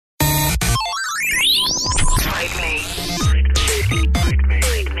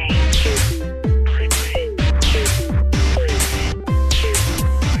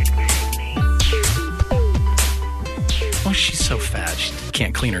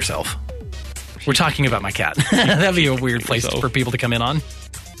clean herself. We're talking about my cat. That'd be a weird place for people to come in on.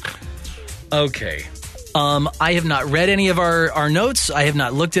 Okay. I have not read any of our notes. I have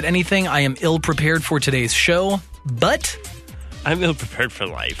not looked at anything. I am ill-prepared for today's show, but... I'm ill-prepared for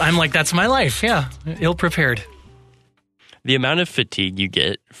life. I'm like, that's my life, yeah. Ill-prepared. The amount of fatigue you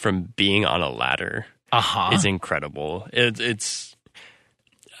get from being on a ladder is incredible. It's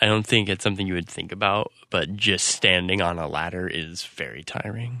I don't think it's something you would think about, but just standing on a ladder is very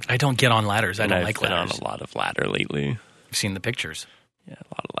tiring. I don't get on ladders. I don't like ladders. I've been ladders. on a lot of ladder lately. I've seen the pictures. Yeah, a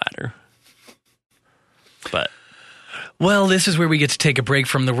lot of ladder. But well, this is where we get to take a break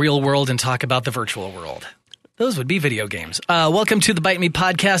from the real world and talk about the virtual world. Those would be video games. Welcome to the Bite Me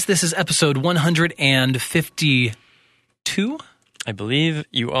Podcast. This is episode 152. I believe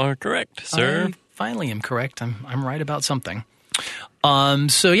you are correct, sir. I finally am correct. I'm right about something.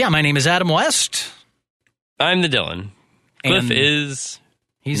 So yeah, my name is Adam West. I'm the Dylan. Cliff is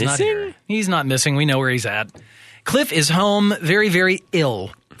he's missing? Not here. He's not missing. We know where he's at. Cliff is home, very, very ill.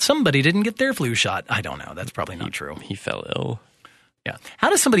 Somebody didn't get their flu shot. I don't know. That's probably not true. He fell ill. Yeah.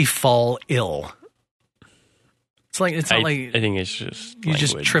 How does somebody fall ill? It's not I think it's just you language.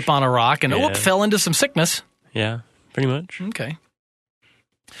 just trip on a rock and fell into some sickness. Yeah, pretty much. Okay.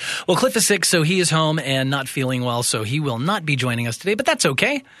 Well, Cliff is sick, so he is home and not feeling well, so he will not be joining us today. But that's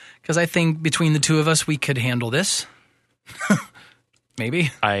okay, because I think between the two of us, we could handle this. Maybe.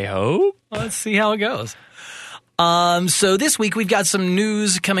 I hope. Let's see how it goes. So this week we've got some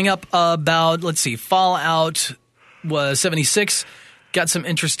news coming up about, Fallout 76. Got some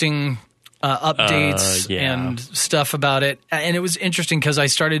interesting updates and stuff about it. And it was interesting because I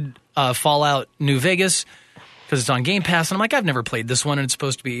started Fallout New Vegas because it's on Game Pass. And I'm like, I've never played this one. And it's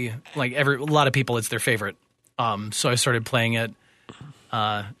supposed to be like a lot of people, it's their favorite. So I started playing it.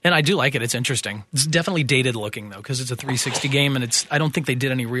 And I do like it. It's interesting. It's definitely dated looking, though, because it's a 360 game. And I don't think they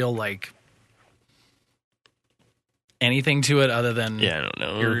did any real, anything to it other than I don't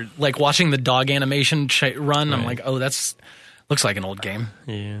know. You're like watching the dog animation run. Right. I'm like, oh, looks like an old game.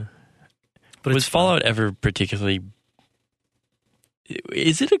 Yeah, but was Fallout ever particularly?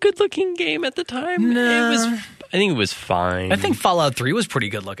 Is it a good looking game at the time? No, I think it was fine. I think Fallout 3 was pretty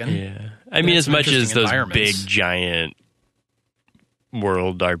good looking. Yeah, I mean, as much as those big giant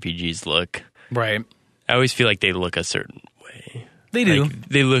world RPGs look, right? I always feel like they look a certain way. They do.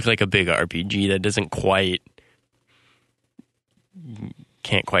 They look like a big RPG that doesn't quite.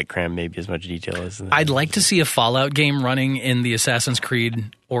 Can't quite cram maybe as much detail as that. I'd like to see a Fallout game running in the Assassin's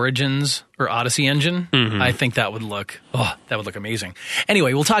Creed Origins or Odyssey engine. Mm-hmm. I think that would look amazing.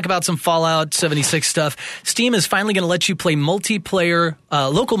 Anyway, we'll talk about some Fallout 76 stuff. Steam is finally going to let you play multiplayer,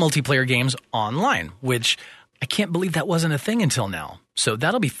 local multiplayer games online, which I can't believe that wasn't a thing until now. So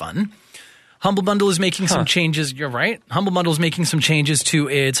that'll be fun. Humble Bundle is making some changes. You're right. Humble Bundle is making some changes to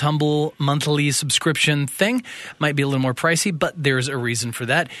its Humble monthly subscription thing. Might be a little more pricey, but there's a reason for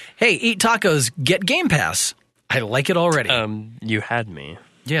that. Hey, eat tacos, get Game Pass. I like it already. You had me.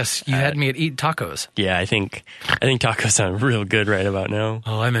 Yes, you had me at Eat Tacos. Yeah, I think tacos sound real good right about now.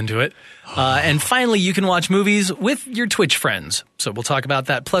 Oh, I'm into it. And finally, you can watch movies with your Twitch friends. So we'll talk about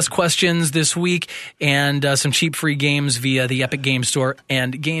that, plus questions this week, and some cheap free games via the Epic Game Store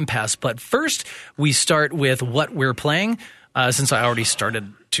and Game Pass. But first, we start with what we're playing. Since I already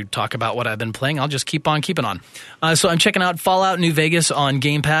started to talk about what I've been playing, I'll just keep on keeping on. So I'm checking out Fallout New Vegas on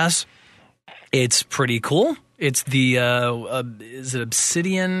Game Pass. It's pretty cool. It's the, is it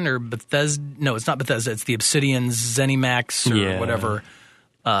Obsidian or Bethesda? No, it's not Bethesda. It's the Obsidian ZeniMax or whatever.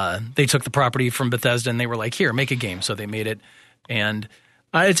 They took the property from Bethesda and they were like, here, make a game. So they made it. And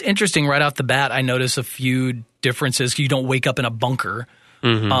it's interesting right off the bat. I notice a few differences. You don't wake up in a bunker.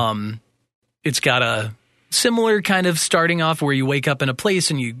 Mm-hmm. It's got a similar kind of starting off where you wake up in a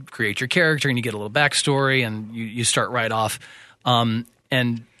place and you create your character and you get a little backstory and you start right off. And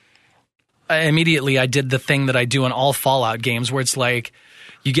immediately I did the thing that I do in all Fallout games where it's like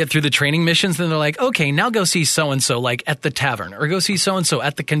you get through the training missions and they're like, okay, now go see so-and-so like at the tavern or go see so-and-so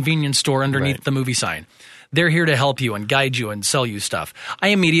at the convenience store underneath the movie sign. They're here to help you and guide you and sell you stuff. I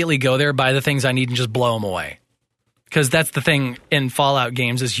immediately go there, buy the things I need and just blow them away. Because that's the thing in Fallout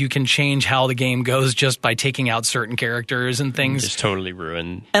games is you can change how the game goes just by taking out certain characters and things. Just totally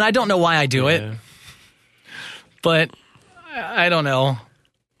ruin. And I don't know why I do it. But I don't know.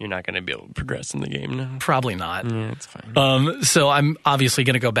 You're not going to be able to progress in the game now. Probably not. Yeah, it's fine. So I'm obviously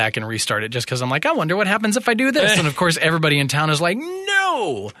going to go back and restart it just because I'm like, I wonder what happens if I do this. And of course, everybody in town is like,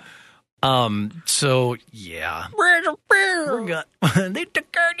 no. So yeah. They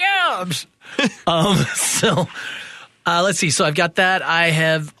took our jobs. Let's see. So I've got that. I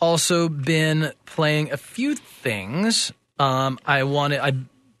have also been playing a few things.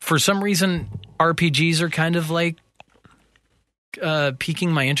 For some reason, RPGs are kind of like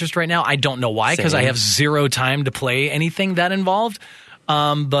piquing my interest right now. I don't know why, because I have zero time to play anything that involved.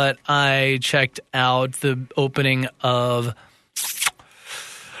 But I checked out the opening of,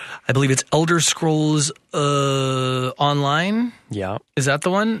 I believe it's Elder Scrolls Online. Yeah. Is that the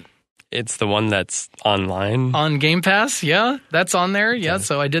one? It's the one that's online. On Game Pass, yeah. That's on there, yeah.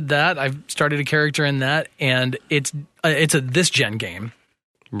 So I did that. I started a character in that, and it's a this-gen game.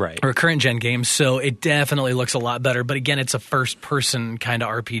 Right. Or a current-gen game, so it definitely looks a lot better. But again, it's a first-person kind of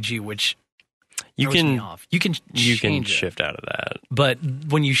RPG, which throws me off. You can shift out of that. But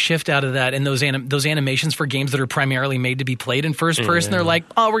when you shift out of that, and those animations for games that are primarily made to be played in first person, they're like,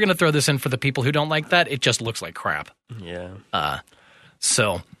 oh, we're going to throw this in for the people who don't like that. It just looks like crap. Yeah.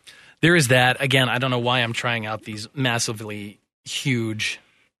 So there is that. Again, I don't know why I'm trying out these massively huge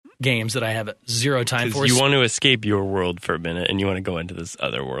games that I have zero time for. You want to escape your world for a minute, and you want to go into this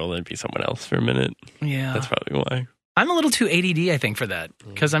other world and be someone else for a minute. Yeah. That's probably why. I'm a little too ADD, I think, for that.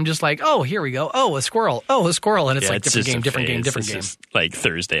 Because I'm just like, oh, here we go. Oh, a squirrel. Oh, a squirrel. And it's like different game. Just like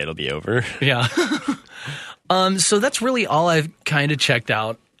Thursday, it'll be over. Yeah. So that's really all I've kind of checked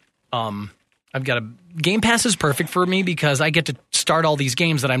out. I've got Game Pass is perfect for me because I get to start all these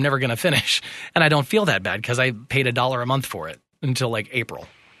games that I'm never going to finish. And I don't feel that bad because I paid $1 a month for it until like April.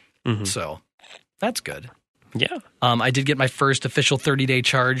 Mm-hmm. So that's good. Yeah. I did get my first official 30-day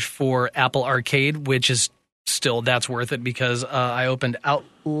charge for Apple Arcade, which is still, that's worth it because I opened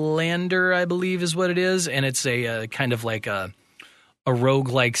Outlander, I believe is what it is. And it's a kind of like a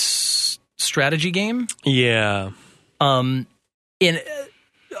roguelike strategy game. Yeah.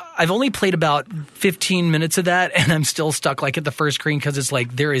 I've only played about 15 minutes of that, and I'm still stuck like at the first screen because it's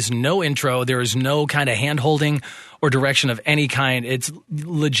like there is no intro, there is no kind of hand-holding or direction of any kind. It's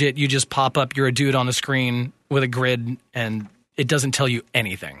legit. You just pop up, you're a dude on a screen with a grid, and it doesn't tell you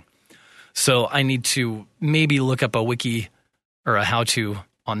anything. So I need to maybe look up a wiki or a how-to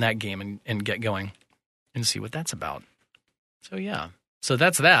on that game and get going and see what that's about. So yeah. So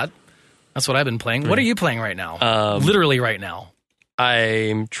that's that. That's what I've been playing. What are you playing right now? Literally right now.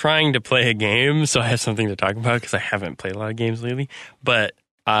 I'm trying to play a game, so I have something to talk about because I haven't played a lot of games lately. But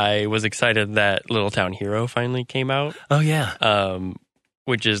I was excited that Little Town Hero finally came out. Oh, yeah.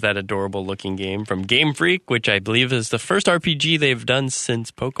 Which is that adorable-looking game from Game Freak, which I believe is the first RPG they've done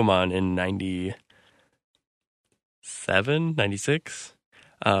since Pokemon in 97, 96.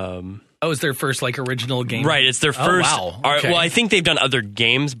 It's their first like original game, right? It's their first. Oh, wow. Okay. Well, I think they've done other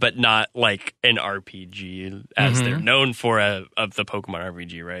games, but not like an RPG as they're known for of the Pokemon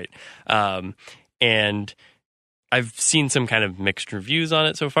RPG, right? And I've seen some kind of mixed reviews on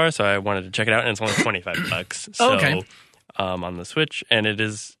it so far, so I wanted to check it out, and it's only $25. So, okay. On the Switch, and it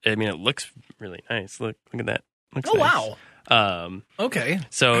is. I mean, it looks really nice. Look at that. Looks nice. Wow. Okay.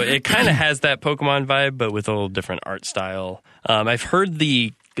 So it kind of has that Pokemon vibe, but with a little different art style. I've heard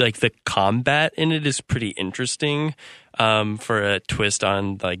the combat in it is pretty interesting for a twist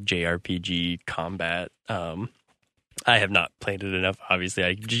on like JRPG combat. I have not played it enough. Obviously,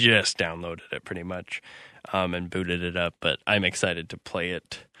 I just downloaded it pretty much and booted it up, but I'm excited to play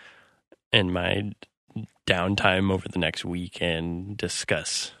it in my downtime over the next week and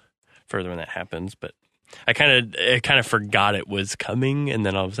discuss further when that happens. But I kind of forgot it was coming, and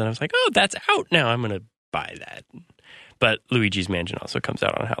then all of a sudden I was like, oh, that's out now. I'm going to buy that. But Luigi's Mansion also comes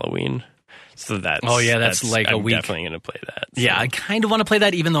out on Halloween. So that's like a week. I'm definitely going to play that. So. Yeah, I kind of want to play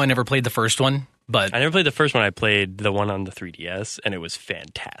that, even though I never played the first one. But I never played the first one. I played the one on the 3DS, and it was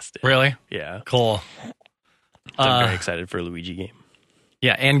fantastic. Really? Yeah. Cool. So I'm very excited for a Luigi game.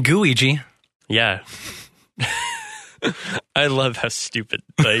 Yeah, and Gooigi. Yeah. I love how stupid,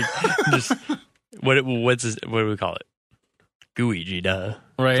 like, just, what do we call it? Gooigi, duh.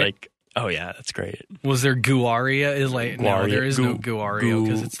 Right. It's like, oh yeah, that's great. Was there Gooaria? No, there is no Gooario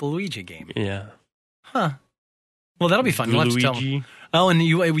because it's the Luigi game. Yeah. Huh. Well, that'll be fun. You'll have to tell me. Oh, and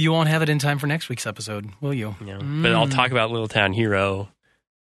you won't have it in time for next week's episode, will you? Yeah. But I'll talk about Little Town Hero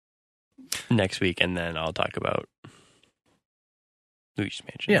next week, and then I'll talk about Luigi's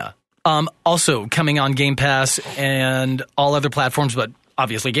Mansion. Yeah. Also coming on Game Pass and all other platforms, but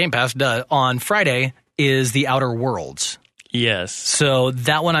obviously Game Pass, on Friday is The Outer Worlds. Yes. So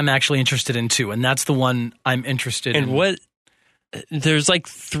that one I'm actually interested in too, and that's the one I'm interested in. And there's like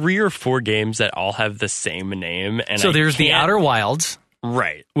 3 or 4 games that all have the same name. And so there's The Outer Wilds.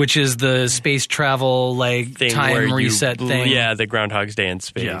 Right. Which is the space travel, like, thing time reset thing. Yeah, the Groundhog's Day in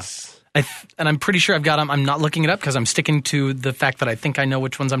space. Yeah. And I'm pretty sure I've got them. I'm not looking it up because I'm sticking to the fact that I think I know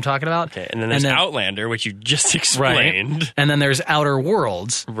which ones I'm talking about. Okay, and then there's Outlander, which you just explained. Right. And then there's Outer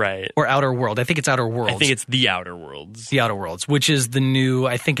Worlds. Right. Or Outer World. I think it's Outer Worlds. I think it's The Outer Worlds. The Outer Worlds, which is the new,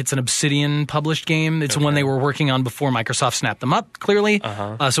 I think it's an Obsidian published game. It's one they were working on before Microsoft snapped them up, clearly.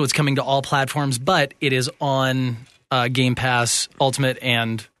 So it's coming to all platforms, but it is on Game Pass Ultimate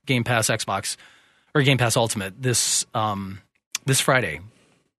and Game Pass Xbox, or Game Pass Ultimate this Friday.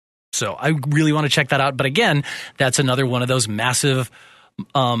 So I really want to check that out. But again, that's another one of those massive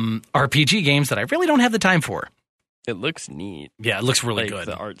RPG games that I really don't have the time for. It looks neat. Yeah, it looks really good.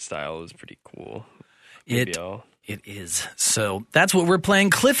 The art style is pretty cool. It is. So that's what we're playing.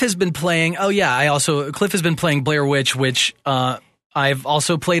 Cliff has been playing. Oh yeah, Cliff has been playing Blair Witch, which I've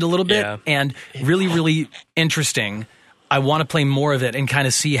also played a little bit, and really, really interesting. I want to play more of it and kind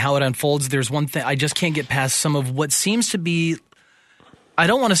of see how it unfolds. There's one thing I just can't get past, some of what seems to be, I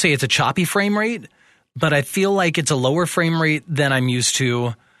don't want to say it's a choppy frame rate, but I feel like it's a lower frame rate than I'm used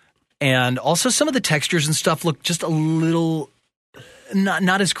to. And also some of the textures and stuff look just a little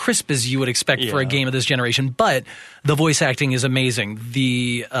not as crisp as you would expect for a game of this generation, but the voice acting is amazing.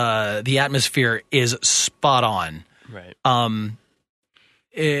 The atmosphere is spot on. Right.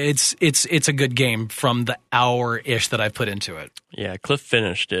 It's a good game from the hour-ish that I've put into it. Yeah, Cliff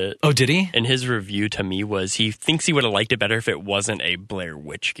finished it. Oh, did he? And his review to me was he thinks he would have liked it better if it wasn't a Blair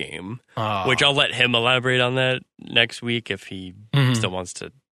Witch game, which I'll let him elaborate on that next week if he still wants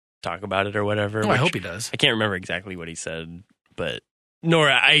to talk about it or whatever. I hope he does. I can't remember exactly what he said, but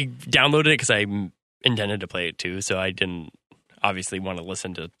I downloaded it because I intended to play it too, so I didn't obviously want to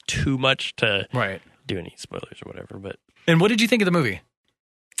listen to too much to do any spoilers or whatever. But and what did you think of the movie?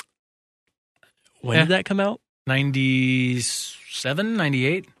 When did that come out? 97,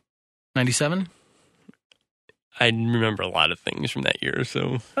 98, 97? I remember a lot of things from that year,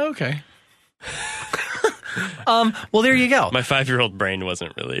 so. Okay. Well, there you go. My 5-year-old brain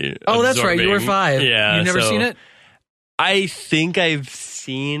wasn't really Oh, that's right. You were 5. Yeah. You've never seen it? I think I've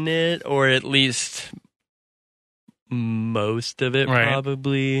seen it, or at least most of it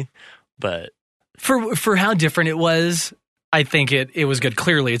probably. But for how different it was, I think it was good.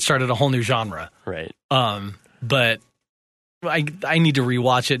 Clearly, it started a whole new genre. Right. But I need to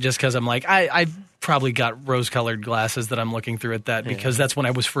rewatch it just because I'm like, I've probably got rose-colored glasses that I'm looking through at that because that's when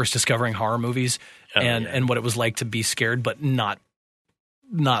I was first discovering horror movies and what it was like to be scared, but not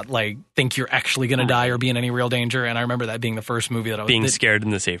like think you're actually going to die or be in any real danger. And I remember that being the first movie that I was... Being scared in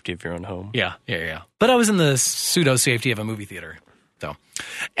the safety of your own home. Yeah. But I was in the pseudo-safety of a movie theater. So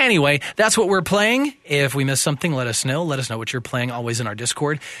anyway, that's what we're playing. If we missed something, let us know. Let us know what you're playing, always in our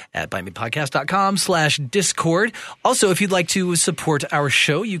Discord at bitemepodcast.com/Discord. Also, if you'd like to support our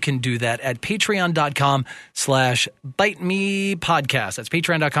show, you can do that at patreon.com/bitemepodcast. That's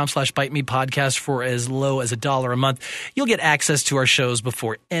patreon.com/bitemepodcast for as low as $1 a month. You'll get access to our shows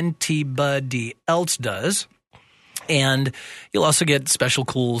before anybody else does. And you'll also get special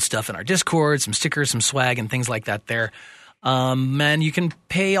cool stuff in our Discord, some stickers, some swag, and things like that there. And you can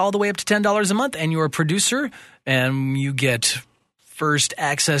pay all the way up to $10 a month, and you're a producer, and you get first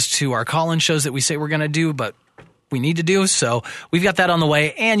access to our call-in shows that we say we're going to do, but we need to do. So we've got that on the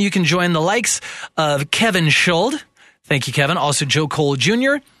way, and you can join the likes of Kevin Schuld. Thank you, Kevin. Also, Joe Cole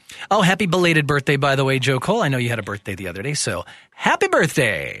Jr. Oh, happy belated birthday, by the way, Joe Cole. I know you had a birthday the other day, so happy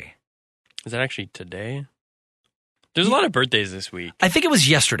birthday. Is that actually today? There's a lot of birthdays this week. I think it was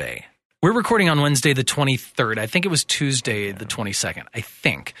yesterday. We're recording on Wednesday the 23rd. I think it was Tuesday the 22nd. I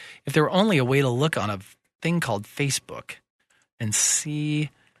think. If there were only a way to look on a thing called Facebook and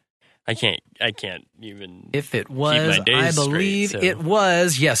see. I can't even. If it was, I believe straight, so. It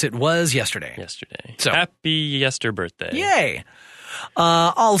was. Yes, it was yesterday. So happy yester birthday. Yay.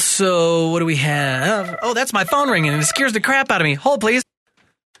 Also, what do we have? Oh, that's my phone ringing and it scares the crap out of me. Hold, please.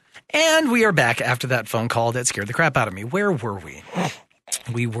 And we are back after that phone call that scared the crap out of me. Where were we?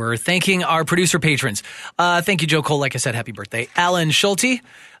 We were thanking our producer patrons. Thank you, Joe Cole. Like I said, happy birthday. Alan Schulte.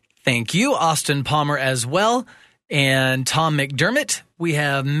 Thank you. Austin Palmer as well. And Tom McDermott. We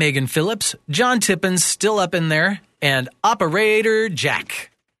have Megan Phillips. John Tippins still up in there. And Operator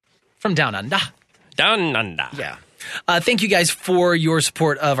Jack from Down Under. Down Under. Yeah. Thank you guys for your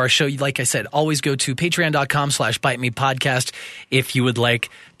support of our show. Like I said, always go to patreon.com/bitemepodcast if you would like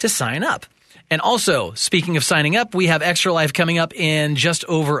to sign up. And also, speaking of signing up, we have Extra Life coming up in just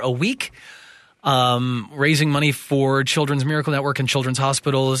over a week, raising money for Children's Miracle Network and Children's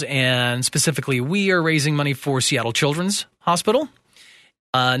Hospitals. And specifically, we are raising money for Seattle Children's Hospital.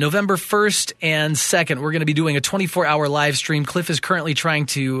 November 1st and 2nd, we're going to be doing a 24-hour live stream. Cliff is currently trying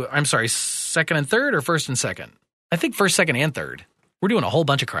to, second and third or first and second? I think first, second, and third. We're doing a whole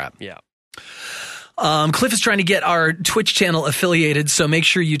bunch of crap. Yeah. Cliff is trying to get our Twitch channel affiliated, so make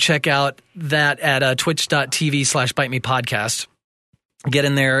sure you check out that at twitch.tv/bitemepodcast. Get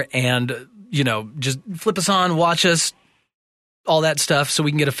in there and, just flip us on, watch us, all that stuff, so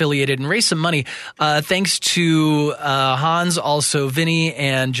we can get affiliated and raise some money. Thanks to Hans, also Vinny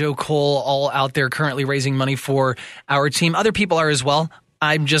and Joe Cole, all out there currently raising money for our team. Other people are as well.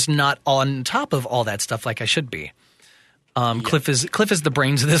 I'm just not on top of all that stuff like I should be. Cliff is the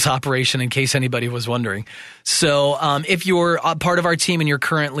brains of this operation, in case anybody was wondering. So if you're a part of our team and you're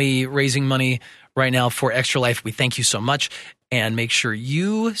currently raising money right now for Extra Life, we thank you so much. And make sure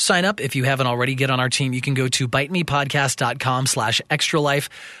you sign up if you haven't already. Get on our team. You can go to bitemepodcast.com/extralife.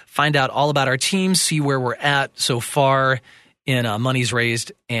 Find out all about our team, see where we're at so far in monies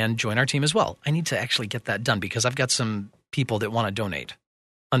raised, and join our team as well. I need to actually get that done because I've got some people that want to donate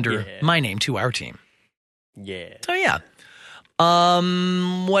under my name to our team. Yeah. So, yeah.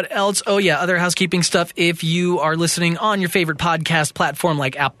 What else? Oh, yeah, other housekeeping stuff. If you are listening on your favorite podcast platform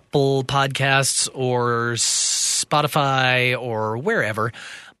like Apple Podcasts or Spotify or wherever,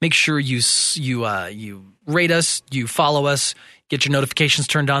 make sure you rate us, you follow us, get your notifications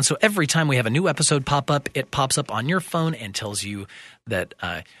turned on. So every time we have a new episode pop up, it pops up on your phone and tells you that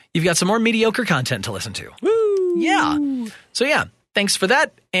you've got some more mediocre content to listen to. Woo! Yeah. So, yeah. Thanks for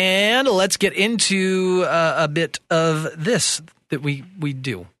that, and let's get into a bit of this that we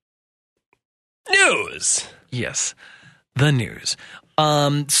do. News! Yes, the news.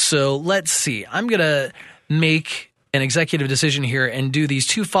 So let's see. I'm going to make an executive decision here and do these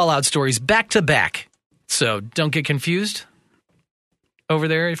two Fallout stories back to back. So don't get confused over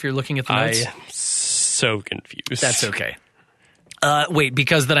there if you're looking at the notes. I am so confused. That's okay. Wait,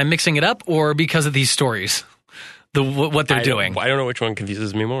 because that I'm mixing it up or because of these stories? What they're doing. I don't know which one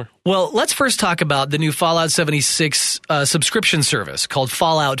confuses me more. Well, let's first talk about the new Fallout 76 subscription service called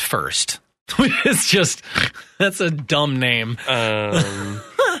Fallout First. That's a dumb name. That's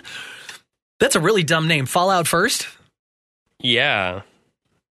a really dumb name. Fallout First? Yeah.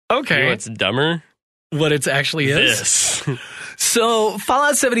 Okay. You know what's dumber? What it actually is? This. So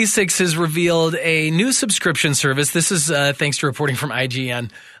Fallout 76 has revealed a new subscription service. This is thanks to reporting from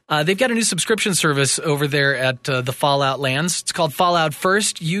IGN. They've got a new subscription service over there at the Fallout lands. It's called Fallout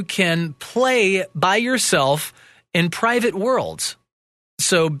First. You can play by yourself in private worlds.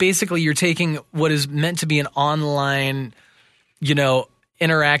 So basically you're taking what is meant to be an online,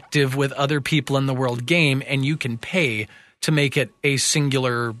 interactive with other people in the world game, and you can pay to make it a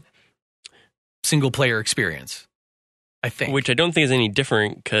single player experience, I think. Which I don't think is any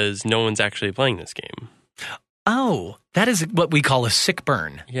different because no one's actually playing this game. Oh, that is what we call a sick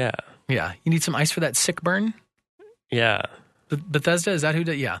burn. Yeah. Yeah. You need some ice for that sick burn? Yeah. Bethesda, is that who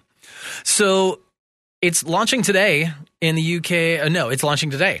did? Yeah. So it's launching today in the UK. No, it's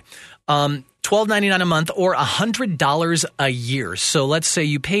launching today. $12.99 a month or $100 a year. So let's say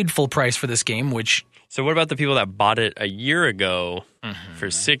you paid full price for this game, which... So what about the people that bought it a year ago for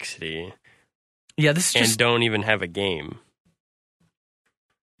 $60? Yeah, this is just... And don't even have a game.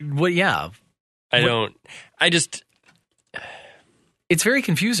 Well, yeah. It's very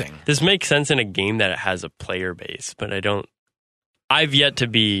confusing. This makes sense in a game that it has a player base, but I've yet to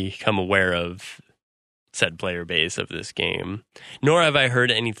become aware of said player base of this game. Nor have I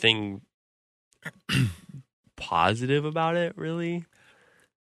heard anything positive about it, really.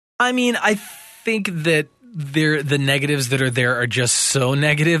 I mean, I think that the negatives that are there are just so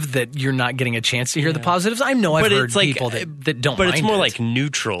negative that you're not getting a chance to hear the positives. I know I've heard people that don't But mind it's more it. like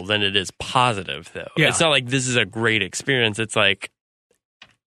neutral than it is positive, though. Yeah. It's not like this is a great experience. It's like,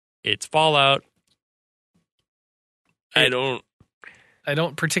 it's Fallout. I don't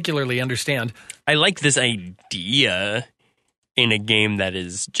particularly understand. I like this idea in a game that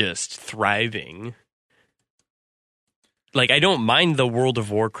is just thriving. Like, I don't mind the World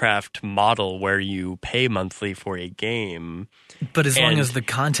of Warcraft model where you pay monthly for a game. But as long as the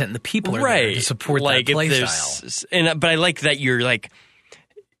content and the people are there to support that play style. But I like that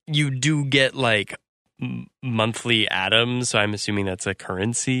you do get, monthly atoms, so I'm assuming that's a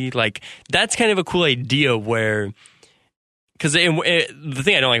currency. Like, that's kind of a cool idea where... Because the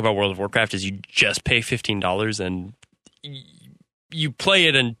thing I don't like about World of Warcraft is you just pay $15 and you play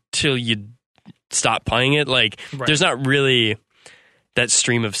it until you stop playing it. Like, There's not really that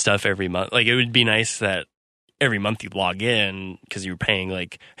stream of stuff every month. Like, it would be nice that every month you log in because you're paying,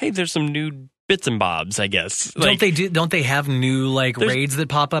 hey, there's some new bits and bobs, I guess. Don't they have new, raids that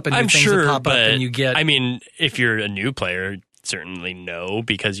pop up and new things that pop up and you get... I mean, if you're a new player, certainly no,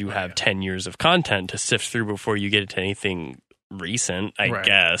 because you have 10 years of content to sift through before you get to anything recent, I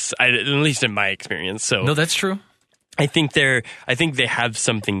guess. At least in my experience. So no, that's true. I think they have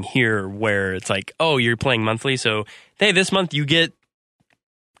something here where it's like, oh, you're playing monthly, so hey, this month you get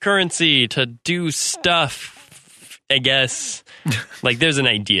currency to do stuff, I guess. Like, there's an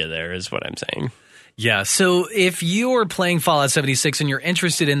idea there, is what I'm saying. Yeah, so if you are playing Fallout 76 and you're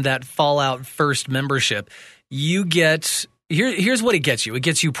interested in that Fallout First membership, you get... Here's what it gets you. It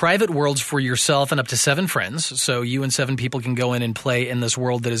gets you private worlds for yourself and up to 7 friends. So you and 7 people can go in and play in this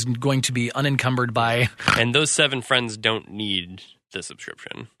world that is going to be unencumbered by... And those 7 friends don't need the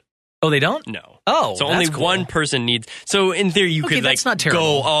subscription. Oh, they don't? No. Oh, so only cool. one person needs... So in theory, you could not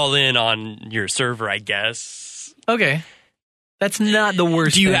go all in on your server, I guess. Okay. That's not the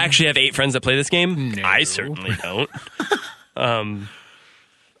worst Do you thing. actually have 8 friends that play this game? No. I certainly don't.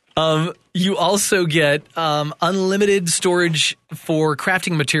 You also get unlimited storage for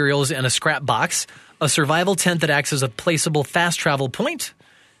crafting materials and a scrap box, a survival tent that acts as a placeable fast travel point,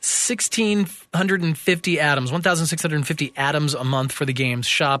 1,650 atoms, 1,650 atoms a month for the game's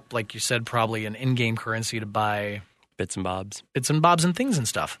shop. Like you said, probably an in-game currency to buy bits and bobs and things and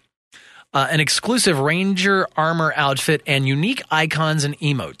stuff. An exclusive Ranger armor outfit and unique icons and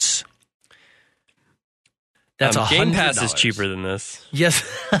emotes. That's $100. Game Pass is cheaper than this. Yes.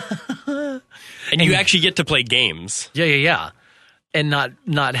 and you actually get to play games. Yeah. And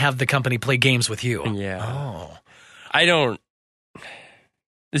not have the company play games with you. Yeah. Oh. I don't...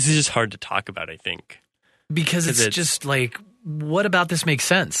 This is just hard to talk about, I think. Because it's just like, what about this makes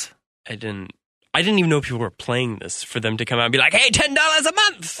sense? I didn't even know people were playing this for them to come out and be like, hey, $10 a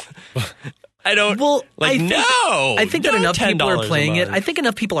month! I don't... Well, I think that enough people are playing it. I think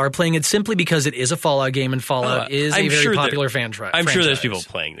enough people are playing it simply because it is a Fallout game, and Fallout is a very popular franchise. I'm sure there's people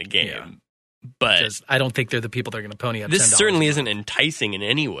playing the game, but... I don't think they're the people that are going to pony up $10. This certainly isn't enticing in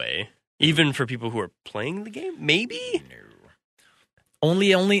any way, even for people who are playing the game, maybe? No.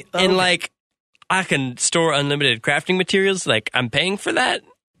 Only... And, like, I can store unlimited crafting materials, like, I'm paying for that?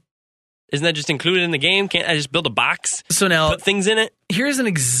 Isn't that just included in the game? Can't I just build a box? So now, put things in it? Here's a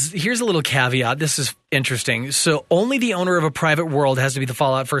little caveat. This is interesting. So only the owner of a private world has to be the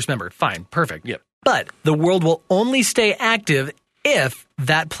Fallout First member. Fine, perfect. Yep. But the world will only stay active if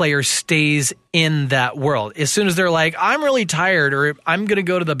that player stays in that world. As soon as they're like, I'm really tired, or I'm going to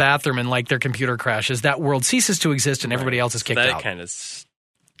go to the bathroom and like their computer crashes, that world ceases to exist and everybody else is kicked out. That kind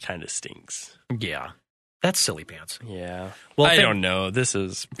of stinks. Yeah. That's silly pants. Yeah. Well, I don't know. This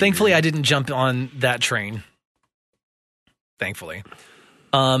is... Thankfully, weird. I didn't jump on that train. Thankfully.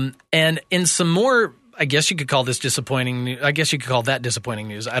 And in some more, I guess you could call this disappointing. I guess you could call that disappointing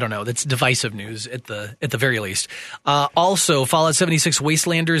news. I don't know. That's divisive news at the very least. Also, Fallout 76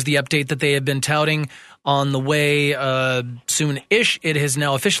 Wastelanders, the update that they have been touting on the way soon-ish, it has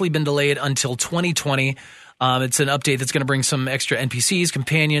now officially been delayed until 2020. It's an update that's going to bring some extra NPCs,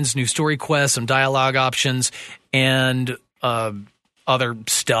 companions, new story quests, some dialogue options, and other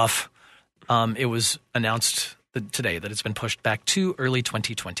stuff. It was announced today that it's been pushed back to early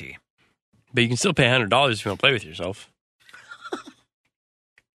 2020. But you can still pay $100 if you want to play with yourself.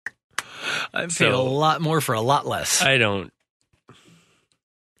 I've paid a lot more for a lot less. I don't.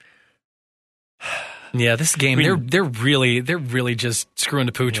 Yeah, this game, they're really just screwing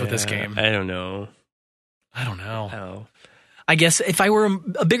the pooch with this game. I don't know. Oh. I guess if I were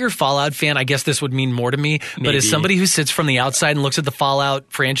a bigger Fallout fan, I guess this would mean more to me. Maybe. But as somebody who sits from the outside and looks at the Fallout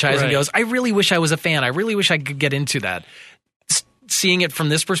franchise and goes, I really wish I was a fan. I really wish I could get into that. Seeing it from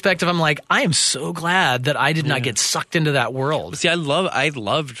this perspective, I'm like, I am so glad that I did not get sucked into that world. See, I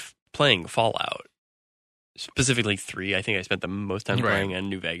loved playing Fallout. Specifically 3. I think I spent the most time playing in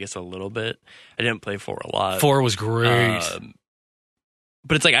New Vegas a little bit. I didn't play 4 a lot. 4 was great.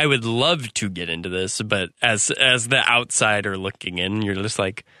 But it's like, I would love to get into this, but as the outsider looking in, you're just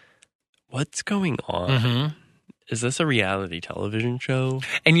like, what's going on? Mm-hmm. Is this a reality television show?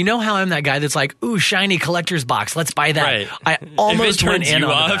 And you know how I'm that guy that's like, ooh, shiny collector's box. Let's buy that. Right. I almost went in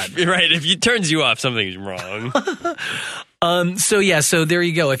on that. Right. If it turns you off, something's wrong. So there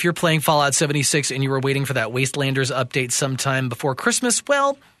you go. If you're playing Fallout 76 and you were waiting for that Wastelanders update sometime before Christmas,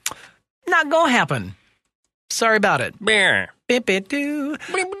 well, not gonna happen. Sorry about it. Into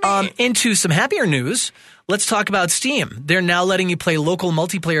some happier news, let's talk about Steam. They're now letting you play local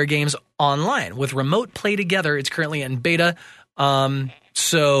multiplayer games online with remote play together. It's currently in beta.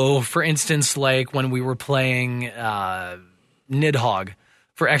 So, for instance, like when we were playing Nidhogg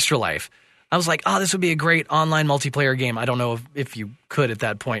for Extra Life, I was like, this would be a great online multiplayer game. I don't know if you could at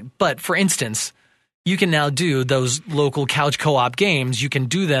that point. But, for instance, you can now do those local couch co-op games. You can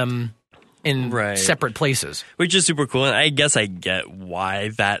do them in separate places. Which is super cool. And I guess I get why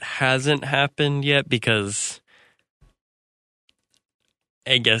that hasn't happened yet, because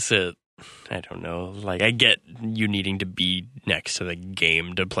I guess I don't know. Like, I get you needing to be next to the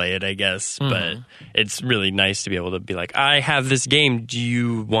game to play it, I guess. But it's really nice to be able to be like, I have this game. Do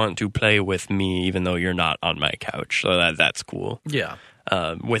you want to play with me, even though you're not on my couch? So that's cool. Yeah.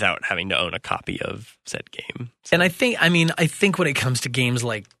 Without having to own a copy of said game. So. And I think when it comes to games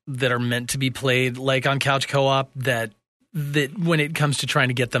like that are meant to be played like on couch co-op, that when it comes to trying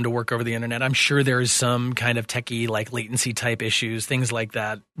to get them to work over the internet, I'm sure there is some kind of techie like latency type issues, things like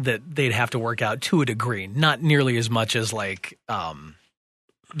that they'd have to work out to a degree. Not nearly as much as like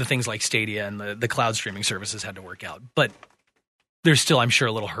the things like Stadia and the cloud streaming services had to work out. But there's still, I'm sure,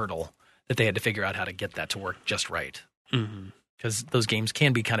 a little hurdle that they had to figure out how to get that to work just right. Because those games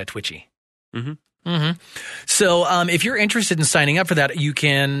can be kind of twitchy. So if you're interested in signing up for that, you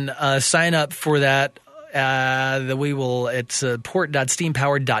can sign up for that. It's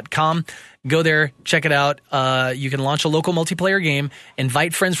port.steampowered.com. Go there, check it out. You can launch a local multiplayer game,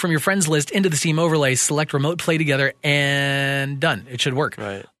 invite friends from your friends list into the Steam overlay, select remote play together, and done. It should work.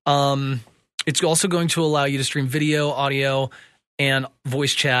 Right. It's also going to allow you to stream video, audio, and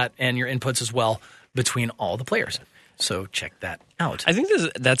voice chat and your inputs as well between all the players. So check that out. I think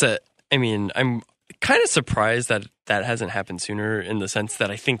I'm kind of surprised that hasn't happened sooner, in the sense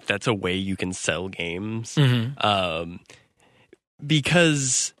that I think that's a way you can sell games.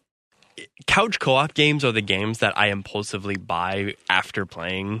 Because couch co-op games are the games that I impulsively buy after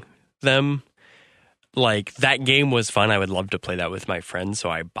playing them. Like, that game was fun. I would love to play that with my friends, so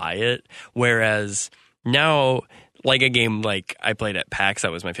I buy it. Whereas now, like a game like I played at PAX,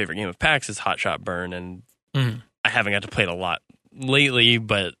 that was my favorite game of PAX, is Hot Shot Burn, and I haven't got to play it a lot lately,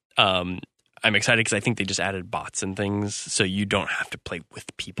 but I'm excited because I think they just added bots and things, so you don't have to play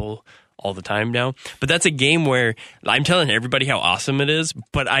with people all the time now. But that's a game where I'm telling everybody how awesome it is,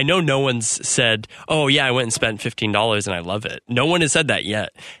 but I know no one's said, oh yeah, I went and spent $15 and I love it. No one has said that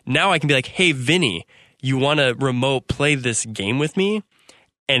yet. Now I can be like, hey, Vinny, you want to remote play this game with me?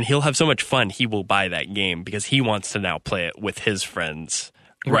 And he'll have so much fun, he will buy that game because he wants to now play it with his friends.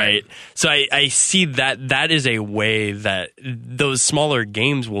 Right. So I see that is a way that those smaller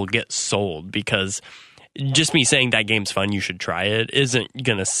games will get sold, because just me saying that game's fun, you should try it, isn't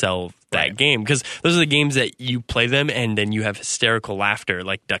going to sell that game. Because those are the games that you play them and then you have hysterical laughter,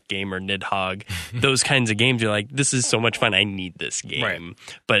 like Duck Game or Nidhogg. Those kinds of games, you're like, this is so much fun, I need this game. Right.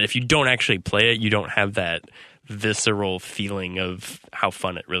 But if you don't actually play it, you don't have that visceral feeling of how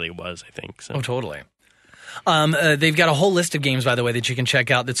fun it really was, I think. So. Oh, totally. They've got a whole list of games, by the way, that you can check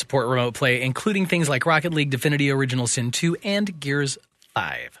out that support remote play, including things like Rocket League, Divinity Original Sin 2, and Gears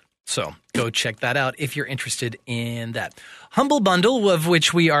 5. So go check that out if you're interested in that. Humble Bundle, of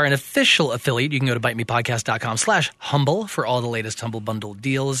which we are an official affiliate. You can go to bitemepodcast.com/humble for all the latest Humble Bundle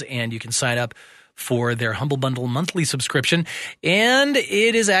deals, and you can sign up for their Humble Bundle monthly subscription. And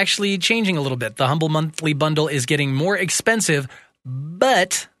it is actually changing a little bit. The Humble Monthly Bundle is getting more expensive,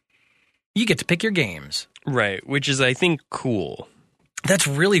 but you get to pick your games. Right, which is, I think, cool. That's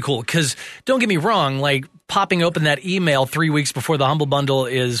really cool, because don't get me wrong, like popping open that email 3 weeks before the Humble Bundle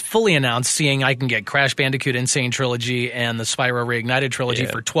is fully announced, seeing I can get Crash Bandicoot Insane Trilogy and the Spyro Reignited Trilogy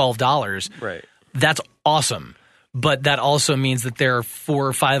for $12. Right. That's awesome. But that also means that there are 4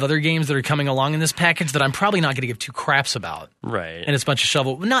 or 5 other games that are coming along in this package that I'm probably not going to give 2 craps about. Right. And it's a bunch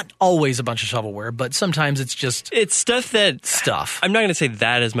of not always a bunch of shovelware, but sometimes it's just... It's stuff. I'm not going to say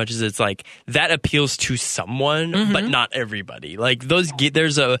that as much as it's like, that appeals to someone, but not everybody. Like,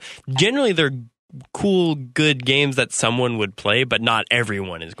 generally they're cool, good games that someone would play, but not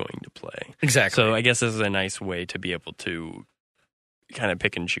everyone is going to play. Exactly. So I guess this is a nice way to be able to kind of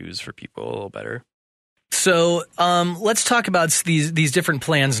pick and choose for people a little better. So let's talk about these different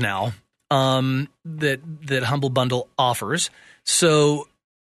plans now that Humble Bundle offers. So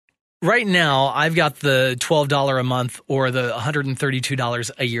right now, I've got the $12 a month or the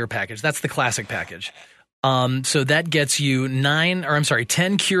 $132 a year package. That's the classic package. So that gets you 10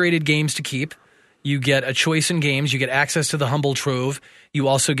 curated games to keep. You get a choice in games. You get access to the Humble Trove. You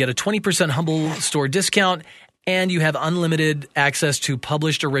also get a 20% Humble Store discount. And you have unlimited access to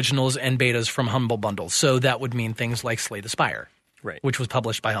published originals and betas from Humble Bundle. So that would mean things like Slay the Spire, right, which was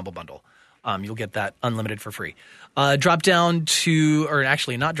published by Humble Bundle. You'll get that unlimited for free. Drop down to, or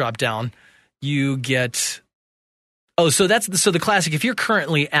actually not drop down, you get... So the classic, if you're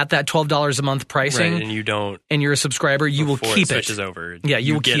currently at that $12 a month pricing, right, and you don't... And you're a subscriber, you will keep it. Switches over. Yeah,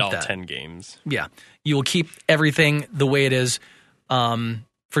 you will get keep all that. 10 games. Yeah, you will keep everything the way it is.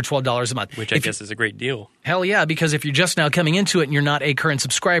 For $12 a month. Which I guess is a great deal. Hell yeah, because if you're just now coming into it and you're not a current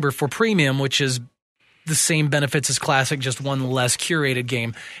subscriber for premium, which is the same benefits as Classic, just one less curated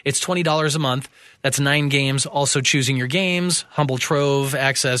game. It's $20 a month. That's 9 games. Also choosing your games, Humble Trove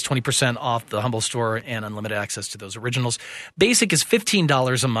access, 20% off the Humble Store, and unlimited access to those originals. Basic is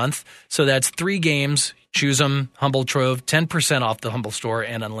 $15 a month. So that's 3 games. Choose them, Humble Trove, 10% off the Humble Store,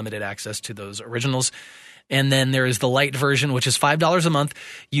 and unlimited access to those originals. And then there is the light version, which is $5 a month.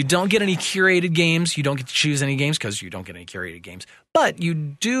 You don't get any curated games. You don't get to choose any games because you don't get any curated games. But you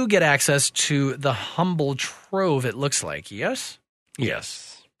do get access to the Humble Trove, it looks like. Yes?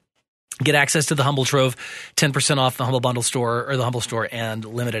 Yes. Get access to the Humble Trove, 10% off the Humble Bundle Store or the Humble Store, and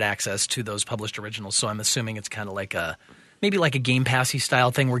limited access to those published originals. So I'm assuming it's kind of like maybe like a Game Passy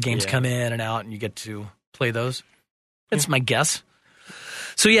style thing where games come in and out and you get to play those. That's my guess.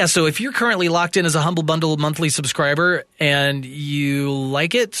 So if you're currently locked in as a Humble Bundle monthly subscriber and you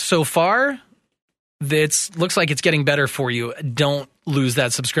like it so far, it looks like it's getting better for you. Don't lose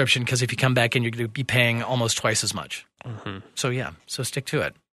that subscription because if you come back in, you're going to be paying almost twice as much. Mm-hmm. So stick to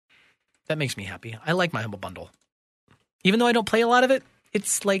it. That makes me happy. I like my Humble Bundle. Even though I don't play a lot of it,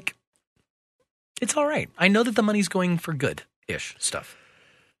 it's all right. I know that the money's going for good-ish stuff.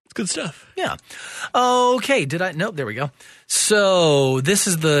 It's good stuff. Yeah. Okay. Nope, there we go. So this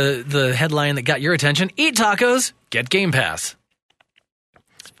is the headline that got your attention. Eat tacos, get Game Pass.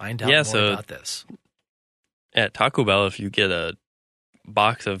 Let's find out more about this. At Taco Bell, if you get a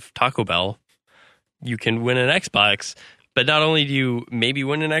box of Taco Bell, you can win an Xbox. But not only do you maybe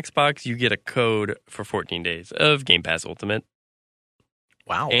win an Xbox, you get a code for 14 days of Game Pass Ultimate.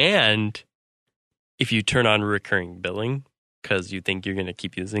 Wow. And if you turn on recurring billing, because you think you're going to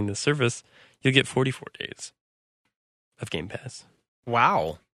keep using the service, you'll get 44 days of Game Pass.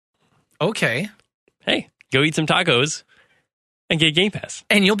 Wow. Okay. Hey, go eat some tacos and get Game Pass.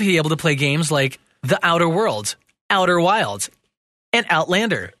 And you'll be able to play games like The Outer Worlds, Outer Wilds, and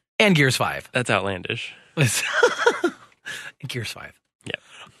Outlander, and Gears 5. That's outlandish. Gears 5.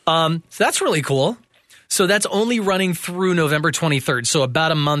 Yeah. So that's really cool. So that's only running through November 23rd, so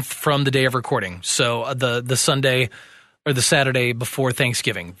about a month from the day of recording. So the Sunday or the Saturday before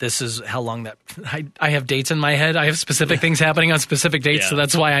Thanksgiving. This is how long that I have dates in my head. I have specific things happening on specific dates, so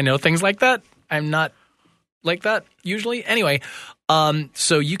that's why I know things like that. I'm not like that usually. Anyway,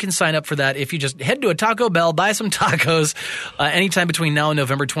 so you can sign up for that if you just head to a Taco Bell, buy some tacos. Anytime between now and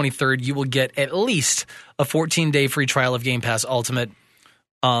November 23rd, you will get at least a 14-day free trial of Game Pass Ultimate.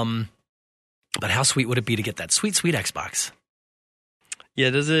 But how sweet would it be to get that sweet, sweet Xbox? Yeah,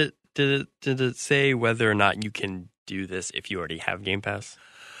 did it say whether or not you can do this if you already have Game Pass?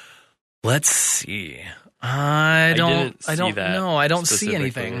 Let's see. I don't know. I don't see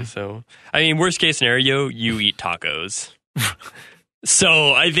anything. So, I mean, worst case scenario, you eat tacos.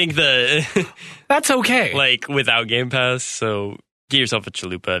 So I think that's okay. Like without Game Pass, so get yourself a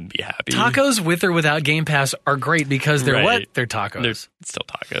chalupa and be happy. Tacos with or without Game Pass are great because they're what? They're tacos. They're still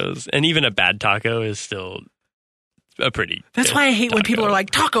tacos. And even a bad taco is still a pretty That's why I hate when people are like,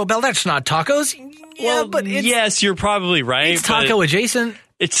 Taco Bell, that's not tacos. Yeah, but yes, you're probably right. It's taco adjacent.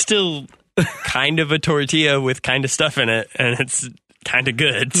 It's still kind of a tortilla with kind of stuff in it, and it's kind of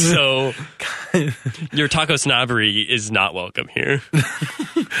good. So your taco snobbery is not welcome here.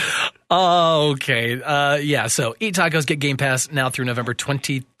 Okay. So eat tacos, get Game Pass now through November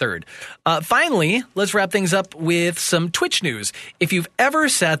 23rd. Finally, let's wrap things up with some Twitch news. If you've ever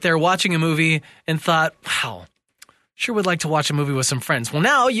sat there watching a movie and thought, wow, sure would like to watch a movie with some friends. Well,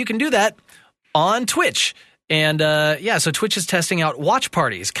 now you can do that on Twitch. And so Twitch is testing out watch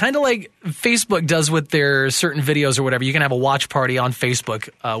parties, kind of like Facebook does with their certain videos or whatever. You can have a watch party on Facebook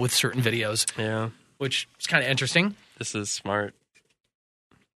with certain videos. Yeah. Which is kind of interesting. This is smart.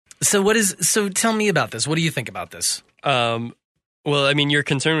 So tell me about this. What do you think about this? Well, I mean, your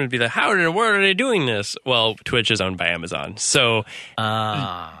concern would be that where are they doing this? Well, Twitch is owned by Amazon. So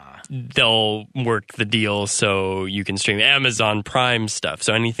they'll work the deal so you can stream Amazon Prime stuff.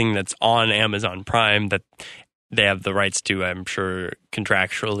 So anything that's on Amazon Prime that they have the rights to, I'm sure,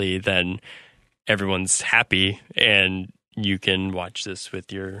 contractually, then everyone's happy and you can watch this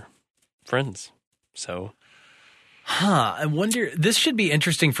with your friends. So, I wonder, this should be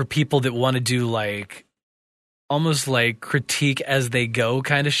interesting for people that want to do like almost like critique as they go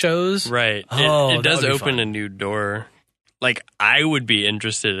kind of shows. Right. It does open a new door. Like, I would be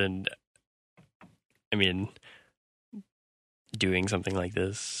interested in, doing something like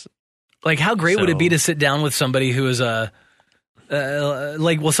this. Like, how great would it be to sit down with somebody who is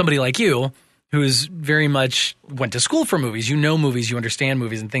somebody like you, who's very much went to school for movies. You know movies, you understand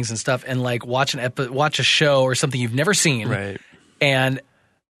movies and things and stuff, and like watch a show or something you've never seen. Right. And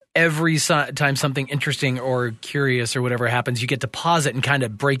every time something interesting or curious or whatever happens, you get to pause it and kind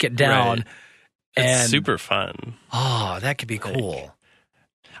of break it down. Right. It's super fun. Oh, that could be cool.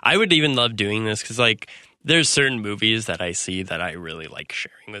 I would even love doing this because, like, there's certain movies that I see that I really like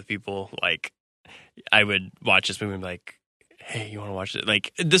sharing with people. Like, I would watch this movie and be like, hey, you want to watch it?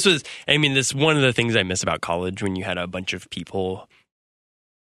 Like, this is one of the things I miss about college when you had a bunch of people,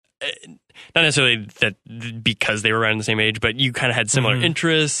 not necessarily that because they were around the same age, but you kind of had similar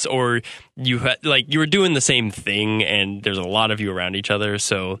interests, or you had, like, you were doing the same thing and there's a lot of you around each other.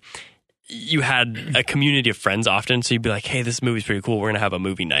 So you had a community of friends often, so you'd be like, hey, this movie's pretty cool. We're going to have a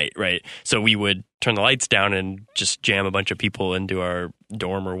movie night, right? So we would turn the lights down and just jam a bunch of people into our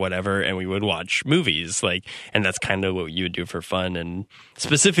dorm or whatever, and we would watch movies. Like, and that's kind of what you would do for fun. And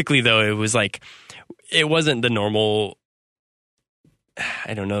specifically, though, it was like, it wasn't the normal,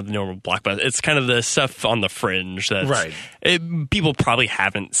 I don't know, the normal blockbuster. It's kind of the stuff on the fringe that people probably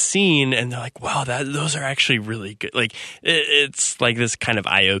haven't seen, and they're like, "Wow, those are actually really good." Like, it's like this kind of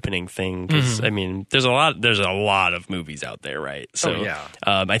eye-opening thing because I mean, there's a lot of movies out there, right? So,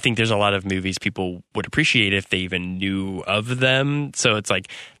 I think there's a lot of movies people would appreciate if they even knew of them. So it's like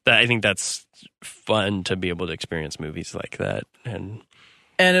that. I think that's fun to be able to experience movies like that.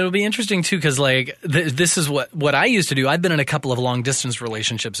 And it'll be interesting, too, because, like, this is what I used to do. I've been in a couple of long-distance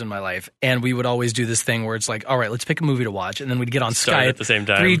relationships in my life, and we would always do this thing where it's like, all right, let's pick a movie to watch, and then we'd get on Skype at the same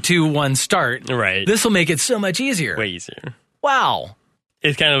time. 3, 2, 1, start. Right. This will make it so much easier. Way easier. Wow.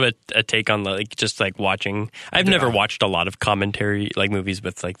 It's kind of a take on, like, just, like, watching. I've never watched a lot of commentary, like, movies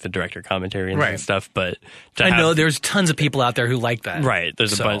with, like, the director commentary and stuff, but I know there's tons of people out there who like that. Right.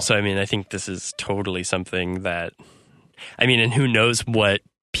 There's a bunch. So, I mean, I think this is totally something that, I mean, and who knows what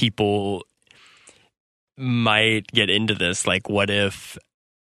people might get into this. Like, what if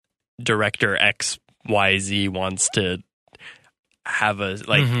director XYZ wants to have a,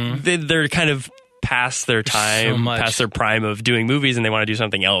 like, they're kind of past their time, past their prime of doing movies, and they want to do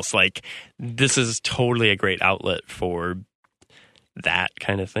something else. Like, this is totally a great outlet for that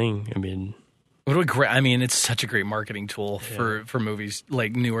kind of thing. I mean, it's such a great marketing tool for movies,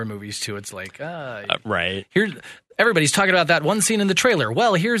 like newer movies too. It's like, right. Here's everybody's talking about that one scene in the trailer.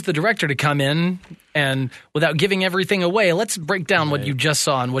 Well, here's the director to come in, and without giving everything away, let's break down what you just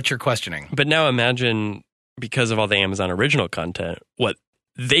saw and what you're questioning. But now imagine, because of all the Amazon original content, what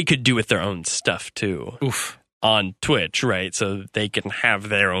they could do with their own stuff too. Oof. On Twitch, right? So they can have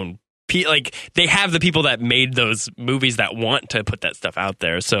their own, like, they have the people that made those movies that want to put that stuff out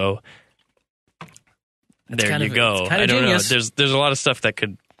there. So there you go. I don't know. There's a lot of stuff that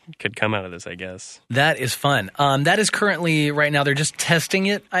could come out of this, I guess. That is fun. That is currently, right now, they're just testing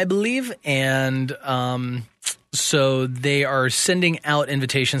it, I believe. And so they are sending out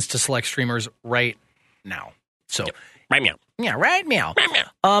invitations to select streamers right now. So, right now. Yeah, right meow.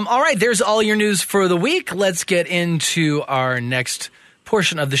 All right, there's all your news for the week. Let's get into our next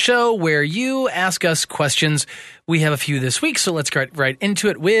portion of the show where you ask us questions. We have a few this week, so let's get right into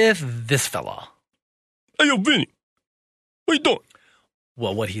it with this fella. Hey, yo, Vinny. What you doing?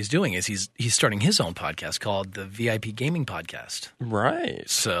 Well, what he's doing is he's starting his own podcast called the VIP Gaming Podcast. Right.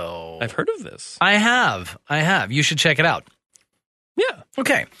 So I've heard of this. I have. You should check it out. Yeah.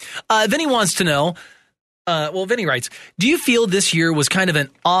 Okay. Vinny wants to know, Vinny writes, do you feel this year was kind of an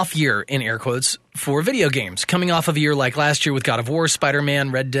off year, in air quotes, for video games? Coming off of a year like last year with God of War,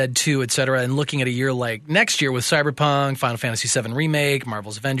 Spider-Man, Red Dead 2, etc., and looking at a year like next year with Cyberpunk, Final Fantasy VII Remake,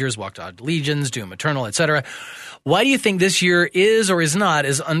 Marvel's Avengers, Walk Dogs Legions, Doom Eternal, etc. Why do you think this year is or is not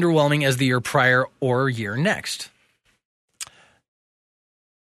as underwhelming as the year prior or year next?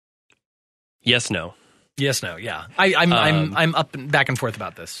 Yes, no. Yes, no, yeah. I'm up and back and forth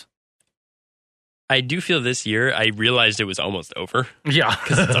about this. I do feel this year, I realized it was almost over. Yeah.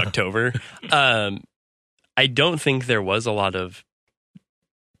 Because it's October. I don't think there was a lot of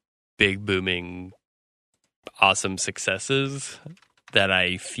big, booming, awesome successes that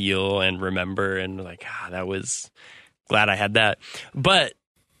I feel and remember and like, that was glad I had that. But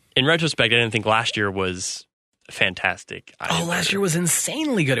in retrospect, I didn't think last year was fantastic. Last year was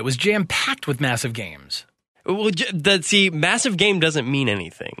insanely good. It was jam-packed with massive games. Well, massive game doesn't mean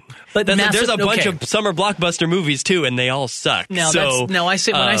anything. But there's a bunch of summer blockbuster movies too, and they all suck. When I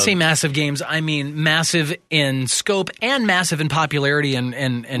say massive games, I mean massive in scope and massive in popularity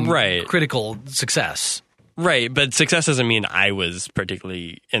and right. critical success. Right, but success doesn't mean I was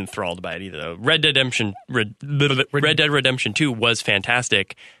particularly enthralled by it either. Red Dead Redemption 2 was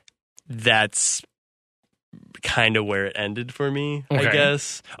fantastic. That's kind of where it ended for me, I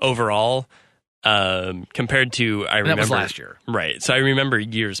guess, overall. Compared to, I remember that was last year, right? So I remember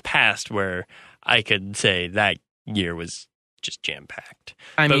years past where I could say that year was just jam-packed.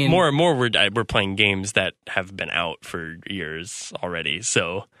 But more and more, we're playing games that have been out for years already.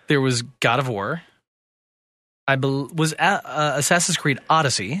 So there was God of War. Was Assassin's Creed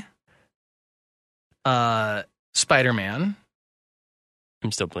Odyssey. Spider-Man.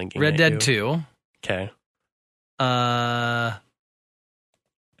 I'm still blinking. Red Dead 2. Okay. There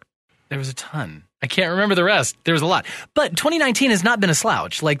was a ton. I can't remember the rest. There was a lot. But 2019 has not been a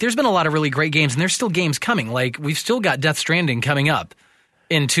slouch. Like, there's been a lot of really great games, and there's still games coming. Like, we've still got Death Stranding coming up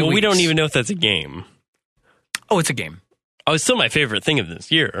in 2 weeks. Well, we don't even know if that's a game. Oh, it's a game. Oh, it's still my favorite thing of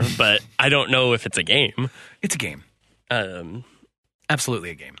this year, but I don't know if it's a game. It's a game.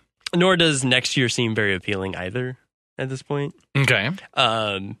 Absolutely a game. Nor does next year seem very appealing either at this point. Okay.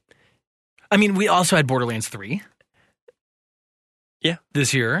 I mean, we also had Borderlands 3. Yeah.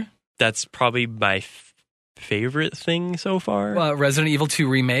 This year. That's probably my favorite thing so far. Resident Evil 2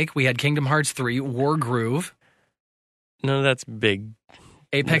 Remake. We had Kingdom Hearts 3, Wargroove. No, that's big.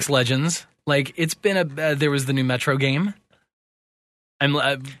 Apex Legends. Like, it's been there was the new Metro game. I'm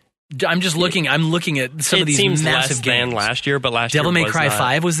just looking. I'm looking at some of these massive games. It seems less than last year, but last year Devil May Cry not.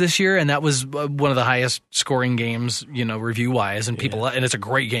 5 was this year, and that was one of the highest scoring games, review wise, and people. And it's a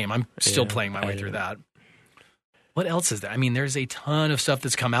great game. I'm still playing my way through that. What else is there? I mean, there's a ton of stuff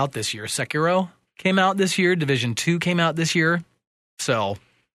that's come out this year. Sekiro came out this year. Division 2 came out this year. So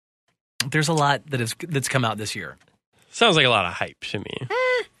there's a lot that's come out this year. Sounds like a lot of hype to me.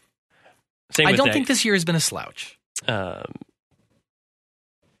 I don't think this year has been a slouch. I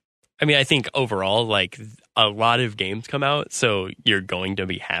mean, I think overall, like, a lot of games come out, so you're going to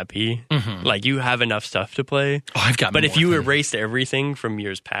be happy. Mm-hmm. Like, you have enough stuff to play. Oh, I've got But if you erased everything from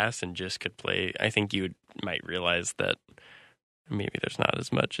years past and just could play, I think you might realize that maybe there's not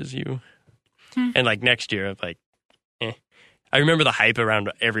as much as you. And, like, next year, like, I remember the hype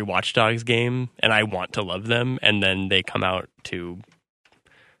around every Watch Dogs game, and I want to love them, and then they come out to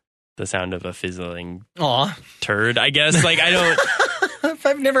the sound of a fizzling turd, I guess. Like, I don't...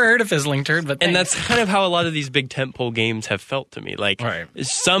 I've never heard a fizzling turd, but and that's kind of how a lot of these big tentpole games have felt to me. Like,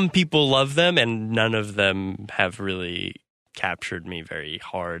 some people love them, and none of them have really captured me very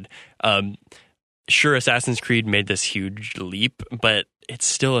hard. Sure, Assassin's Creed made this huge leap, but it's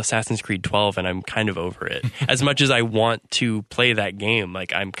still Assassin's Creed 12, and I'm kind of over it. As much as I want to play that game,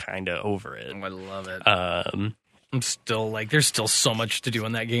 like, I'm kind of over it. I love it. I'm still like, there's still so much to do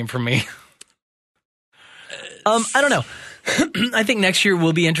in that game for me. I don't know. I think next year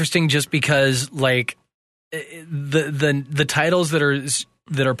will be interesting just because, like, the titles that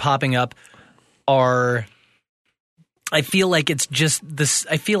are popping up are. I feel like it's just this.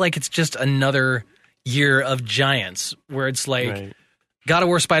 I feel like it's just another year of giants where it's like God of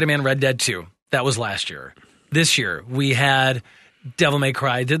War, Spider-Man, Red Dead 2. That was last year. This year we had Devil May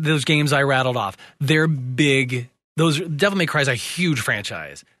Cry. Those games I rattled off. They're big. Those Devil May Cry is a huge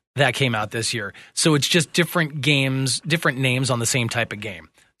franchise. That came out this year. So it's just different games, different names on the same type of game.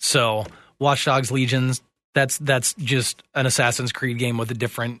 So Watch Dogs Legions, that's just an Assassin's Creed game with a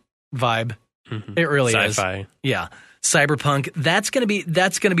different vibe. Mm-hmm. It really Sci-fi. is. Yeah. Cyberpunk, that's going to be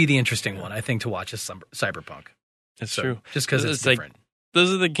the interesting one, I think, to watch is Cyberpunk. That's true. Just because it's different. Like,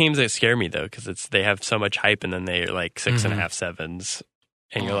 those are the games that scare me, though, because they have so much hype, and then they're like 6.5 7s.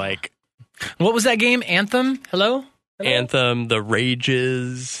 And you're like... What was that game? Anthem? Hello? Anthem, The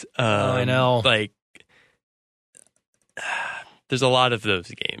Rages. I know. Like, there's a lot of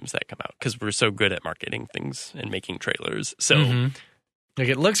those games that come out because we're so good at marketing things and making trailers. So, like,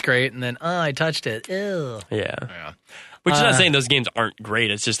 it looks great, and then I touched it. Ew. Yeah. Which is not saying those games aren't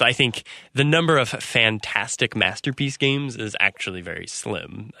great. It's just I think the number of fantastic masterpiece games is actually very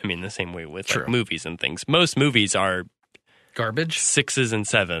slim. I mean, the same way with like, movies and things. Most movies are garbage, 6s and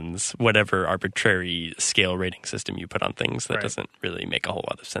 7s, whatever arbitrary scale rating system you put on things that doesn't really make a whole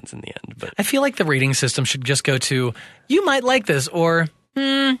lot of sense in the end. But I feel like the rating system should just go to you might like this or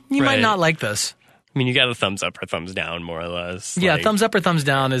you might not like this. I mean, you got a thumbs up or thumbs down, more or less. Yeah, thumbs up or thumbs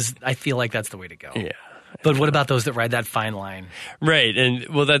down is. I feel like that's the way to go. Yeah. But what about those that ride that fine line? Right, and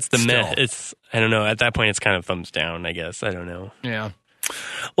well, that's the myth. It's I don't know. At that point, it's kind of thumbs down. I guess I don't know. Yeah.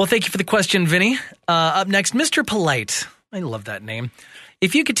 Well, thank you for the question, Vinny. Up next, Mr. Polite. I love that name.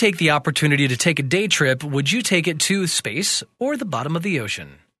 If you could take the opportunity to take a day trip, would you take it to space or the bottom of the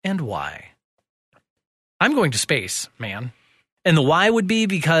ocean? And why? I'm going to space, man. And the why would be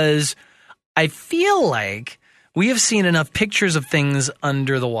because I feel like we have seen enough pictures of things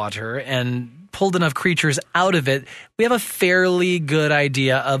under the water and pulled enough creatures out of it. We have a fairly good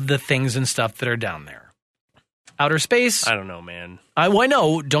idea of the things and stuff that are down there. Outer space? I don't know, man. I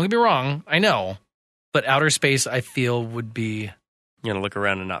know. Don't get me wrong. I know. But outer space, I feel, would be... You're going to look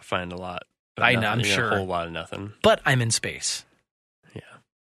around and not find a lot. I'm sure. A whole lot of nothing. But I'm in space. Yeah.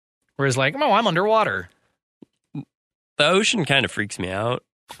 Whereas I'm underwater. The ocean kind of freaks me out.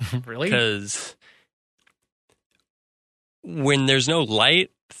 Really? Because when there's no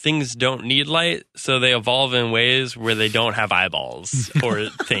light, things don't need light, so they evolve in ways where they don't have eyeballs or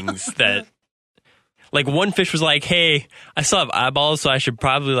things that... Like, one fish was like, hey, I still have eyeballs, so I should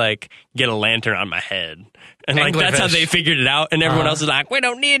probably, get a lantern on my head. And, that's how they figured it out. And everyone else is like, we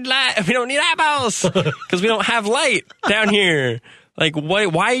don't need light. We don't need eyeballs because we don't have light down here. Like,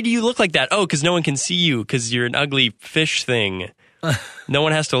 why do you look like that? Oh, because no one can see you because you're an ugly fish thing. No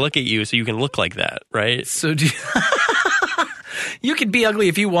one has to look at you, so you can look like that, right? So do you... You could be ugly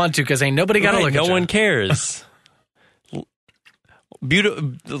if you want to because ain't nobody got to look at you. No one cares.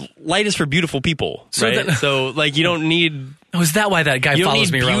 Light is for beautiful people, right? So, you don't need... Oh, is that why that guy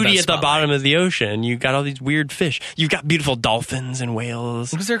follows me around? You don't need beauty at the bottom of the ocean. You've got all these weird fish. You've got beautiful dolphins and whales.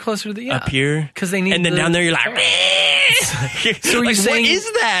 Because they're closer to the... Up here. Because they need... And then down there, you're like... So are you saying, what is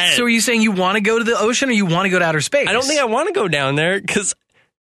that? So are you saying you want to go to the ocean or you want to go to outer space? I don't think I want to go down there because...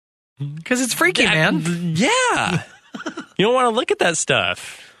 Because it's freaky, man. Yeah. You don't want to look at that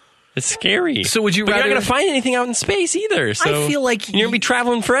stuff. It's scary. So would you rather... You're not going to find anything out in space either. So I feel like... You're going to be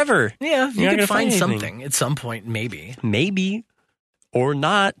traveling forever. Yeah, you can find something at some point, maybe. Maybe. Or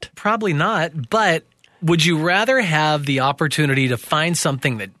not. Probably not. But would you rather have the opportunity to find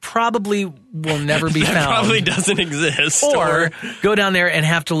something that probably will never be found? Probably doesn't exist. Or go down there and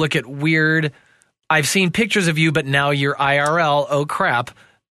have to look at weird... I've seen pictures of you, but now you're IRL. Oh, crap.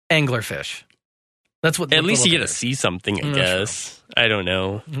 Anglerfish. That's what. At least you get to see something, I guess. I don't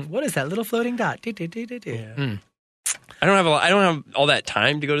know. What is that little floating dot? I don't have all that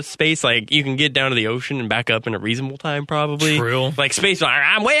time to go to space. You can get down to the ocean and back up in a reasonable time, probably. True. Space.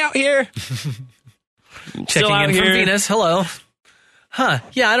 I'm way out here. Checking in from Venus. Hello. Huh?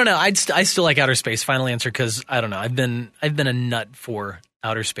 Yeah, I don't know. I still like outer space. Final answer because I don't know. I've been a nut for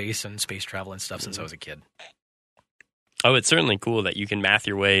outer space and space travel and stuff since I was a kid. Oh, it's certainly cool that you can math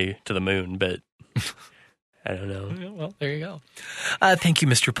your way to the moon, but. I don't know. Well, there you go. Thank you,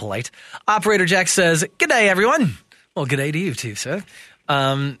 Mr. Polite. Operator Jack says, "Good day, everyone." Well, good day to you too, sir.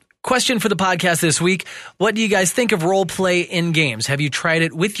 Question for the podcast this week. What do you guys think of role play in games? Have you tried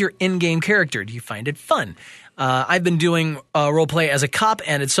it with your in-game character? Do you find it fun? I've been doing role play as a cop,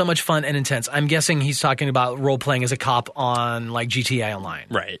 and it's so much fun and intense. I'm guessing he's talking about role playing as a cop on GTA Online.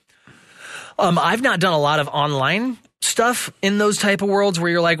 Right. I've not done a lot of online stuff in those type of worlds where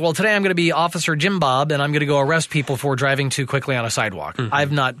you're like, well, today I'm going to be Officer Jim Bob and I'm going to go arrest people for driving too quickly on a sidewalk. Mm-hmm.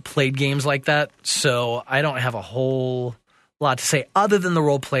 I've not played games like that, so I don't have a whole lot to say other than the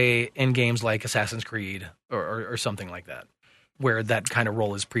role play in games like Assassin's Creed or something like that, where that kind of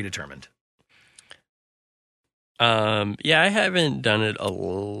role is predetermined. Yeah, I haven't done it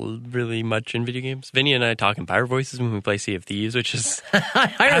really much in video games. Vinny and I talk in Pirate Voices when we play Sea of Thieves, which is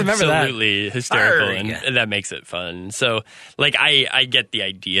I remember absolutely hysterical, and that makes it fun. So, I get the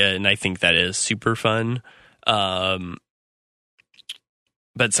idea, and I think that is super fun. But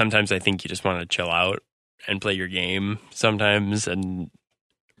sometimes I think you just want to chill out and play your game sometimes, and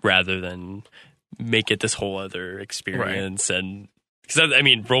rather than make it this whole other experience. Right. And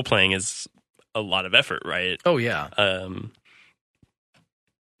because role playing is a lot of effort, right? Oh, yeah.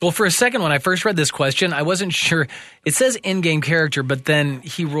 Well, for a second, when I first read this question, I wasn't sure. It says in-game character, but then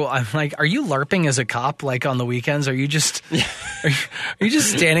I'm like, are you LARPing as a cop, on the weekends? Are you just are you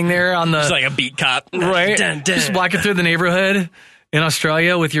just standing there on the... Just like a beat cop. Right? Dun, dun. Just walking through the neighborhood in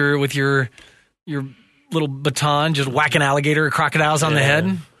Australia with your little baton, just whacking alligator crocodiles on the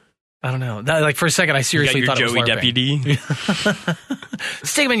head? I don't know. For a second, I seriously thought it was LARPing. Joey deputy.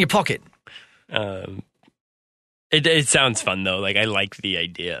 Stick him in your pocket. It sounds fun though. I like the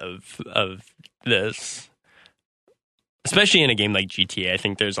idea of this, especially in a game like GTA. I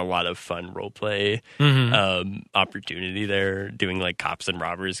think there's a lot of fun role play opportunity there, doing cops and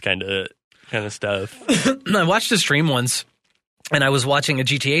robbers kind of stuff. I watched a stream once, and I was watching a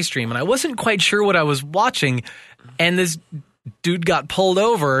GTA stream, and I wasn't quite sure what I was watching, and this dude got pulled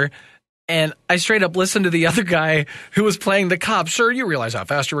over. And I straight up listened to the other guy who was playing the cop. Sir, you realize how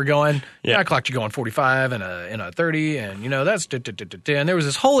fast you were going? Yeah, I clocked you going 45 and a 30, and that's and there was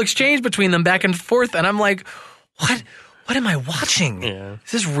this whole exchange between them back and forth, and I'm like, what am I watching? Yeah.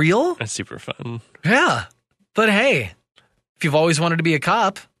 Is this real? That's super fun. Yeah. But hey, if you've always wanted to be a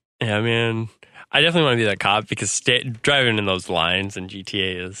cop. Yeah, man. I definitely want to be that cop because driving in those lines in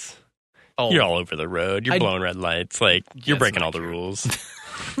GTA is you're all over the road. You're blowing red lights. You're breaking all the rules.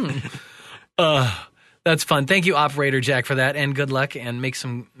 That's fun. Thank you, Operator Jack, for that, and good luck, and make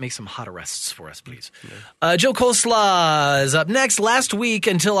some hot arrests for us, please. Yeah. Joe Coleslaw is up next. Last week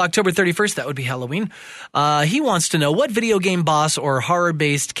until October 31st, that would be Halloween, he wants to know, what video game boss or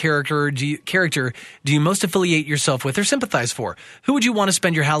horror-based character do you most affiliate yourself with or sympathize for? Who would you want to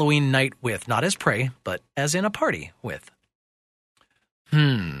spend your Halloween night with? Not as prey, but as in a party with.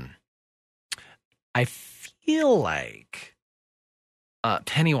 I feel like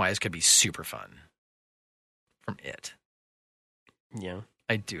Pennywise could be super fun. From It. Yeah.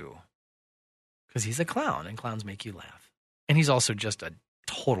 I do. Because he's a clown, and clowns make you laugh. And he's also just a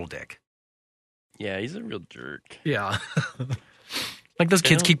total dick. Yeah, he's a real jerk. Yeah. Like, those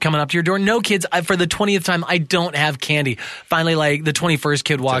kids keep coming up to your door. No, kids, for the 20th time, I don't have candy. Finally, like, the 21st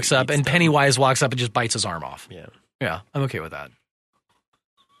kid walks up, and Pennywise walks up and just bites his arm off. Yeah. Yeah, I'm okay with that.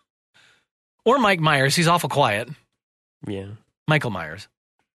 Or Mike Myers. He's awful quiet. Yeah. Michael Myers.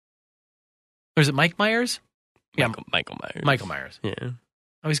 Or is it Mike Myers? Michael Myers. Michael Myers. Yeah. I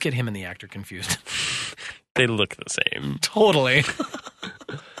always get him and the actor confused. They look the same. Totally.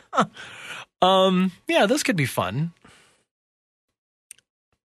 Yeah, those could be fun.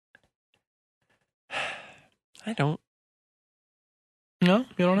 I don't. No?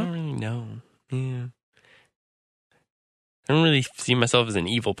 You don't know? I don't really know. Yeah. I don't really see myself as an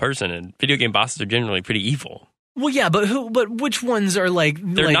evil person, and video game bosses are generally pretty evil. Well, yeah, but which ones are like...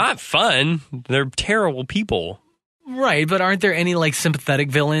 They're not fun. They're terrible people. Right, but aren't there any, like,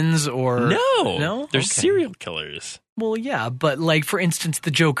 sympathetic villains or... No? They're serial killers. Well, yeah, but, like, for instance,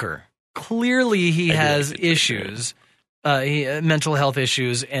 the Joker. Clearly he has issues, mental health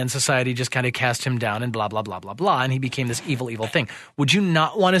issues, and society just kind of cast him down and blah, blah, blah, blah, blah, and he became this evil thing. Would you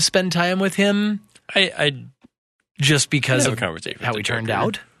not want to spend time with him? I just because of how he turned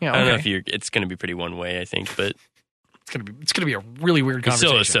out? Yeah, okay. I don't know if it's going to be pretty one way, I think, but... It's gonna be a really weird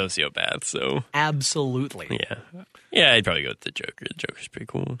conversation. He's still a sociopath, so... Absolutely. Yeah. Yeah, I'd probably go with the Joker. The Joker's pretty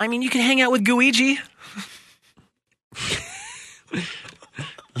cool. I mean, you can hang out with Gooigi.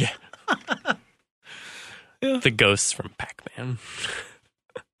 Yeah. The ghosts from Pac-Man.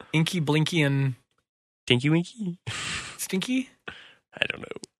 Inky, Blinky, and... Tinky Winky? Stinky? I don't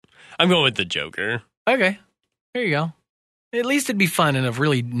know. I'm going with the Joker. Okay. There you go. At least it'd be fun in a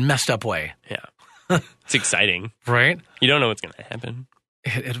really messed up way. Yeah. It's exciting. Right? You don't know what's going to happen.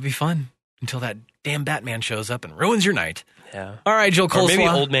 It'll be fun until that damn Batman shows up and ruins your night. Yeah. All right, Joe Coleslaw. Or maybe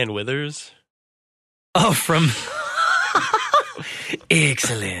Old Man Withers. Oh, from...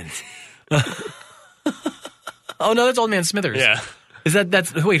 Excellent. Oh, no, that's Old Man Smithers. Yeah. Is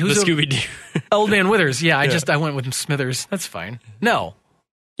that's... Wait, who's... The Scooby-Doo. Old Man Withers. Yeah, I went with Smithers. That's fine. No.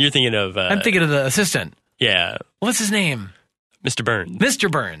 You're thinking of... I'm thinking of the assistant. Yeah. What's his name? Mr. Burns. Mr.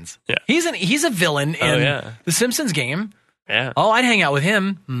 Burns. Yeah. He's a villain in The Simpsons game. Yeah. Oh, I'd hang out with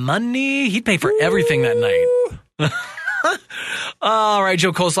him. Money. He'd pay for everything that night. All right,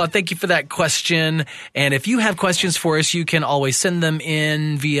 Joe Coleslaw, thank you for that question. And if you have questions for us, you can always send them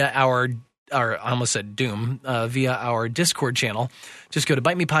in via I almost said Doom, via our Discord channel. Just go to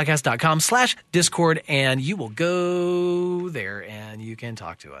bitemepodcast.com/Discord and you will go there and you can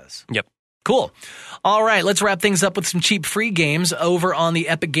talk to us. Yep. Cool. All right, let's wrap things up with some cheap free games over on the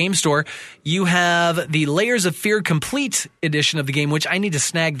Epic Game Store. You have the Layers of Fear Complete edition of the game, which I need to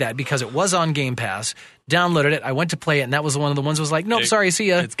snag that because it was on Game Pass. Downloaded it. I went to play it, and that was one of the ones that was like, nope, sorry, see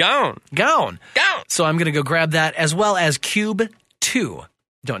ya. It's gone. Gone. So I'm going to go grab that, as well as Cube 2.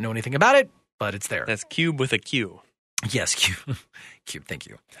 Don't know anything about it, but it's there. That's Cube with a Q. Yes, Cube. Cube, thank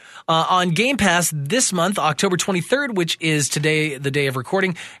you. On Game Pass this month, October 23rd, which is today, the day of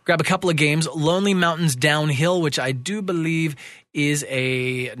recording, grab a couple of games. Lonely Mountains Downhill, which I do believe is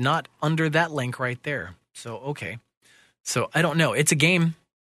not under that link right there. So, okay. So, I don't know. It's a game,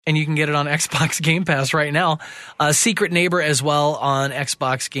 and you can get it on Xbox Game Pass right now. Secret Neighbor as well on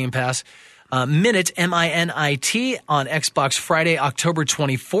Xbox Game Pass. Minute, M-I-N-I-T, on Xbox Friday, October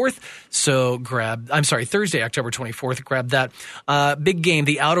 24th. So Thursday, October 24th. Grab that. Big game,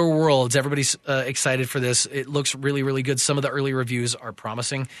 The Outer Worlds. Everybody's excited for this. It looks really, really good. Some of the early reviews are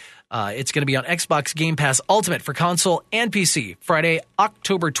promising. It's going to be on Xbox Game Pass Ultimate for console and PC. Friday,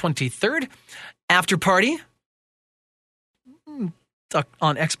 October 23rd. After Party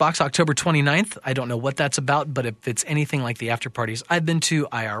on Xbox, October 29th. I don't know what that's about, but if it's anything like the after parties I've been to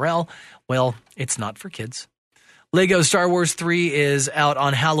IRL, well, it's not for kids. Lego Star Wars 3 is out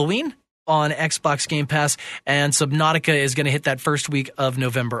on Halloween on Xbox Game Pass, and Subnautica is going to hit that first week of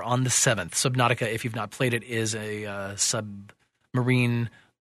November on the 7th. Subnautica, if you've not played it, is a submarine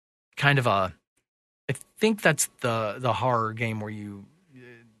kind of I think that's the horror game where you...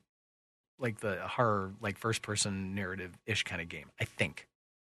 like the horror, like first-person narrative-ish kind of game, I think.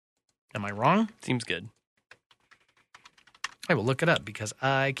 Am I wrong? Seems good. I will look it up because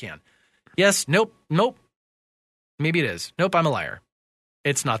I can. Yes, nope. Maybe it is. Nope, I'm a liar.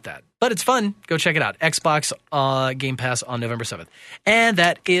 It's not that. But it's fun. Go check it out. Xbox Game Pass on November 7th. And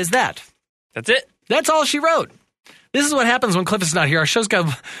that is that. That's it. That's all she wrote. This is what happens when Cliff is not here. Our shows go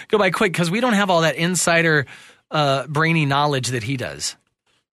by quick because we don't have all that insider brainy knowledge that he does.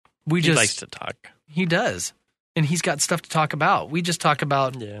 He likes to talk. He does. And he's got stuff to talk about. We just talk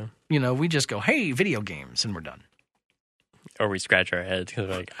about, we just go, hey, video games, and we're done. Or we scratch our heads because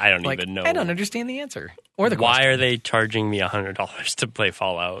we're like, I don't even know. I don't understand the answer. Or the Why question. are they charging me $100 to play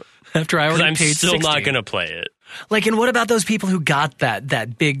Fallout? After I already paid $60. I'm still not going to play it. Like, and what about those people who got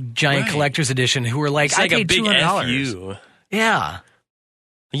that big, giant collector's edition who were like, I paid $200. FU. Yeah.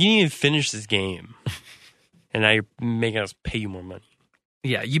 You didn't even finish this game. And now you're making us pay you more money.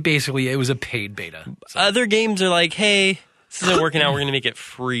 Yeah, it was a paid beta. So. Other games are like, hey, this isn't working out. We're going to make it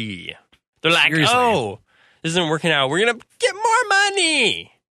free. They're like, Seriously. This isn't working out. We're going to get more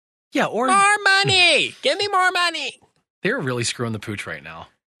money. Yeah, or more money. Give me more money. They're really screwing the pooch right now.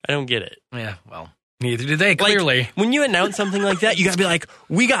 I don't get it. Yeah, well, neither do they, clearly. Like, when you announce something like that, you got to be like,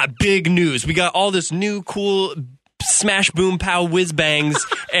 we got big news. We got all this new cool smash, boom, pow, whiz bangs,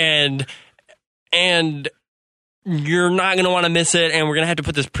 and you're not going to want to miss it, and we're going to have to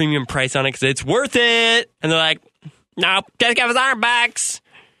put this premium price on it because it's worth it. And they're like, nope, just give us $100.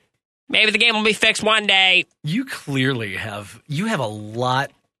 Maybe the game will be fixed one day. You clearly have a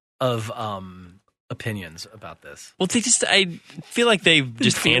lot of opinions about this. Well, I feel like they've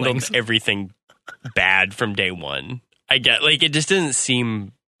just handled everything bad from day one. I get, like, it just didn't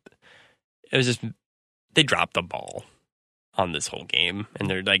seem, it was just, they dropped the ball on this whole game, and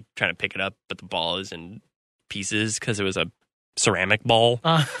they're, like, trying to pick it up, but the ball is in pieces because it was a ceramic ball.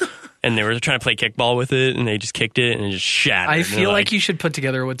 And they were trying to play kickball with it, and they just kicked it, and it just shattered. I feel like you should put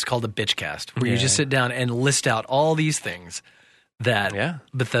together what's called a bitch cast, where you just sit down and list out all these things that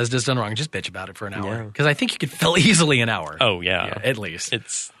Bethesda's done wrong. Just bitch about it for an hour. Because I think you could fill easily an hour. Oh, yeah. At least. It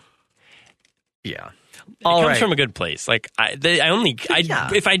all comes from a good place. Like,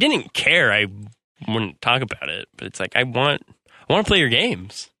 if I didn't care, I wouldn't talk about it. But it's like, I want to play your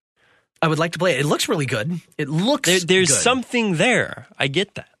games. I would like to play it. It looks really good. It looks there's good. Something there. I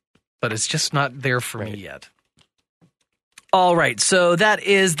get that. But it's just not there for me yet. All right, so that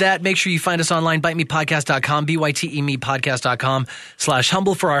is that. Make sure you find us online, bitemepodcast.com,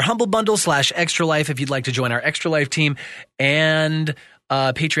 bytemepodcast.com/humble for our Humble Bundle /Extra Life if you'd like to join our Extra Life team, and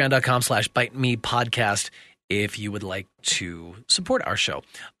patreon.com/bitemepodcast if you would like to support our show.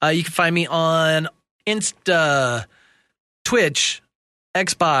 You can find me on Insta, Twitch,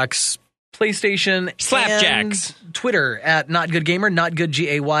 Xbox, PlayStation, Slapjacks, and Twitter at NotGoodGamer,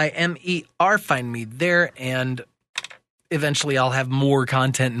 NotGoodGaymer. Find me there, and eventually I'll have more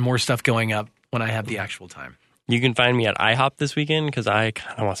content and more stuff going up when I have the actual time. You can find me at IHOP this weekend because I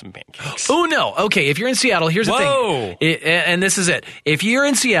kind of want some pancakes. Oh, no. Okay, if you're in Seattle, here's the thing. And this is it. If you're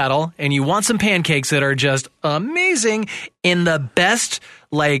in Seattle and you want some pancakes that are just amazing in the best,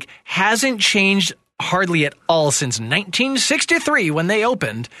 like, hasn't changed hardly at all since 1963 when they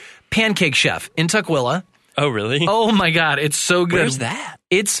opened, Pancake Chef in Tukwila. Oh, really? Oh, my God. It's so good. Where's that?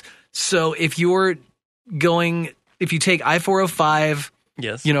 So if you take I-405,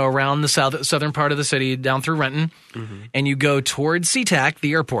 yes, around the southern part of the city, down through Renton, and you go towards SeaTac,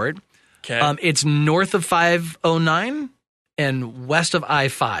 the airport, it's north of 509 and west of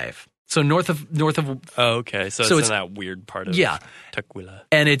I-5. So north of. Oh, okay. So it's in that weird part of Tukwila.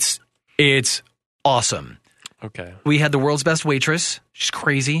 And it's awesome. Okay. We had the world's best waitress. She's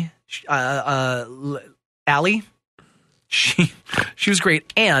crazy. Allie. She was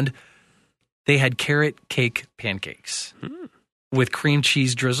great. And they had carrot cake pancakes with cream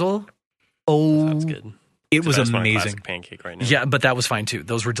cheese drizzle. Oh, that's good. It was amazing. Want a classic pancake right now. Yeah, but that was fine too.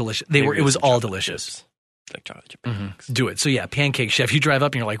 Those were delicious. It was all delicious. Chips. Like chocolate chip pancakes. Do it. So yeah, Pancake Chef. You drive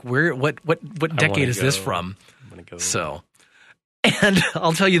up and you're like, what decade is this from? I'm gonna go. So. And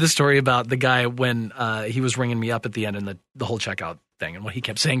I'll tell you the story about the guy when he was ringing me up at the end and the whole checkout thing and what he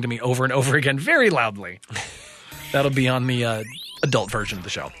kept saying to me over and over again very loudly. That'll be on the adult version of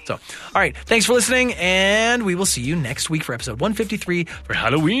the show. So, all right. Thanks for listening, and we will see you next week for episode 153 for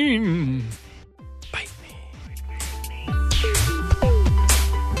Halloween.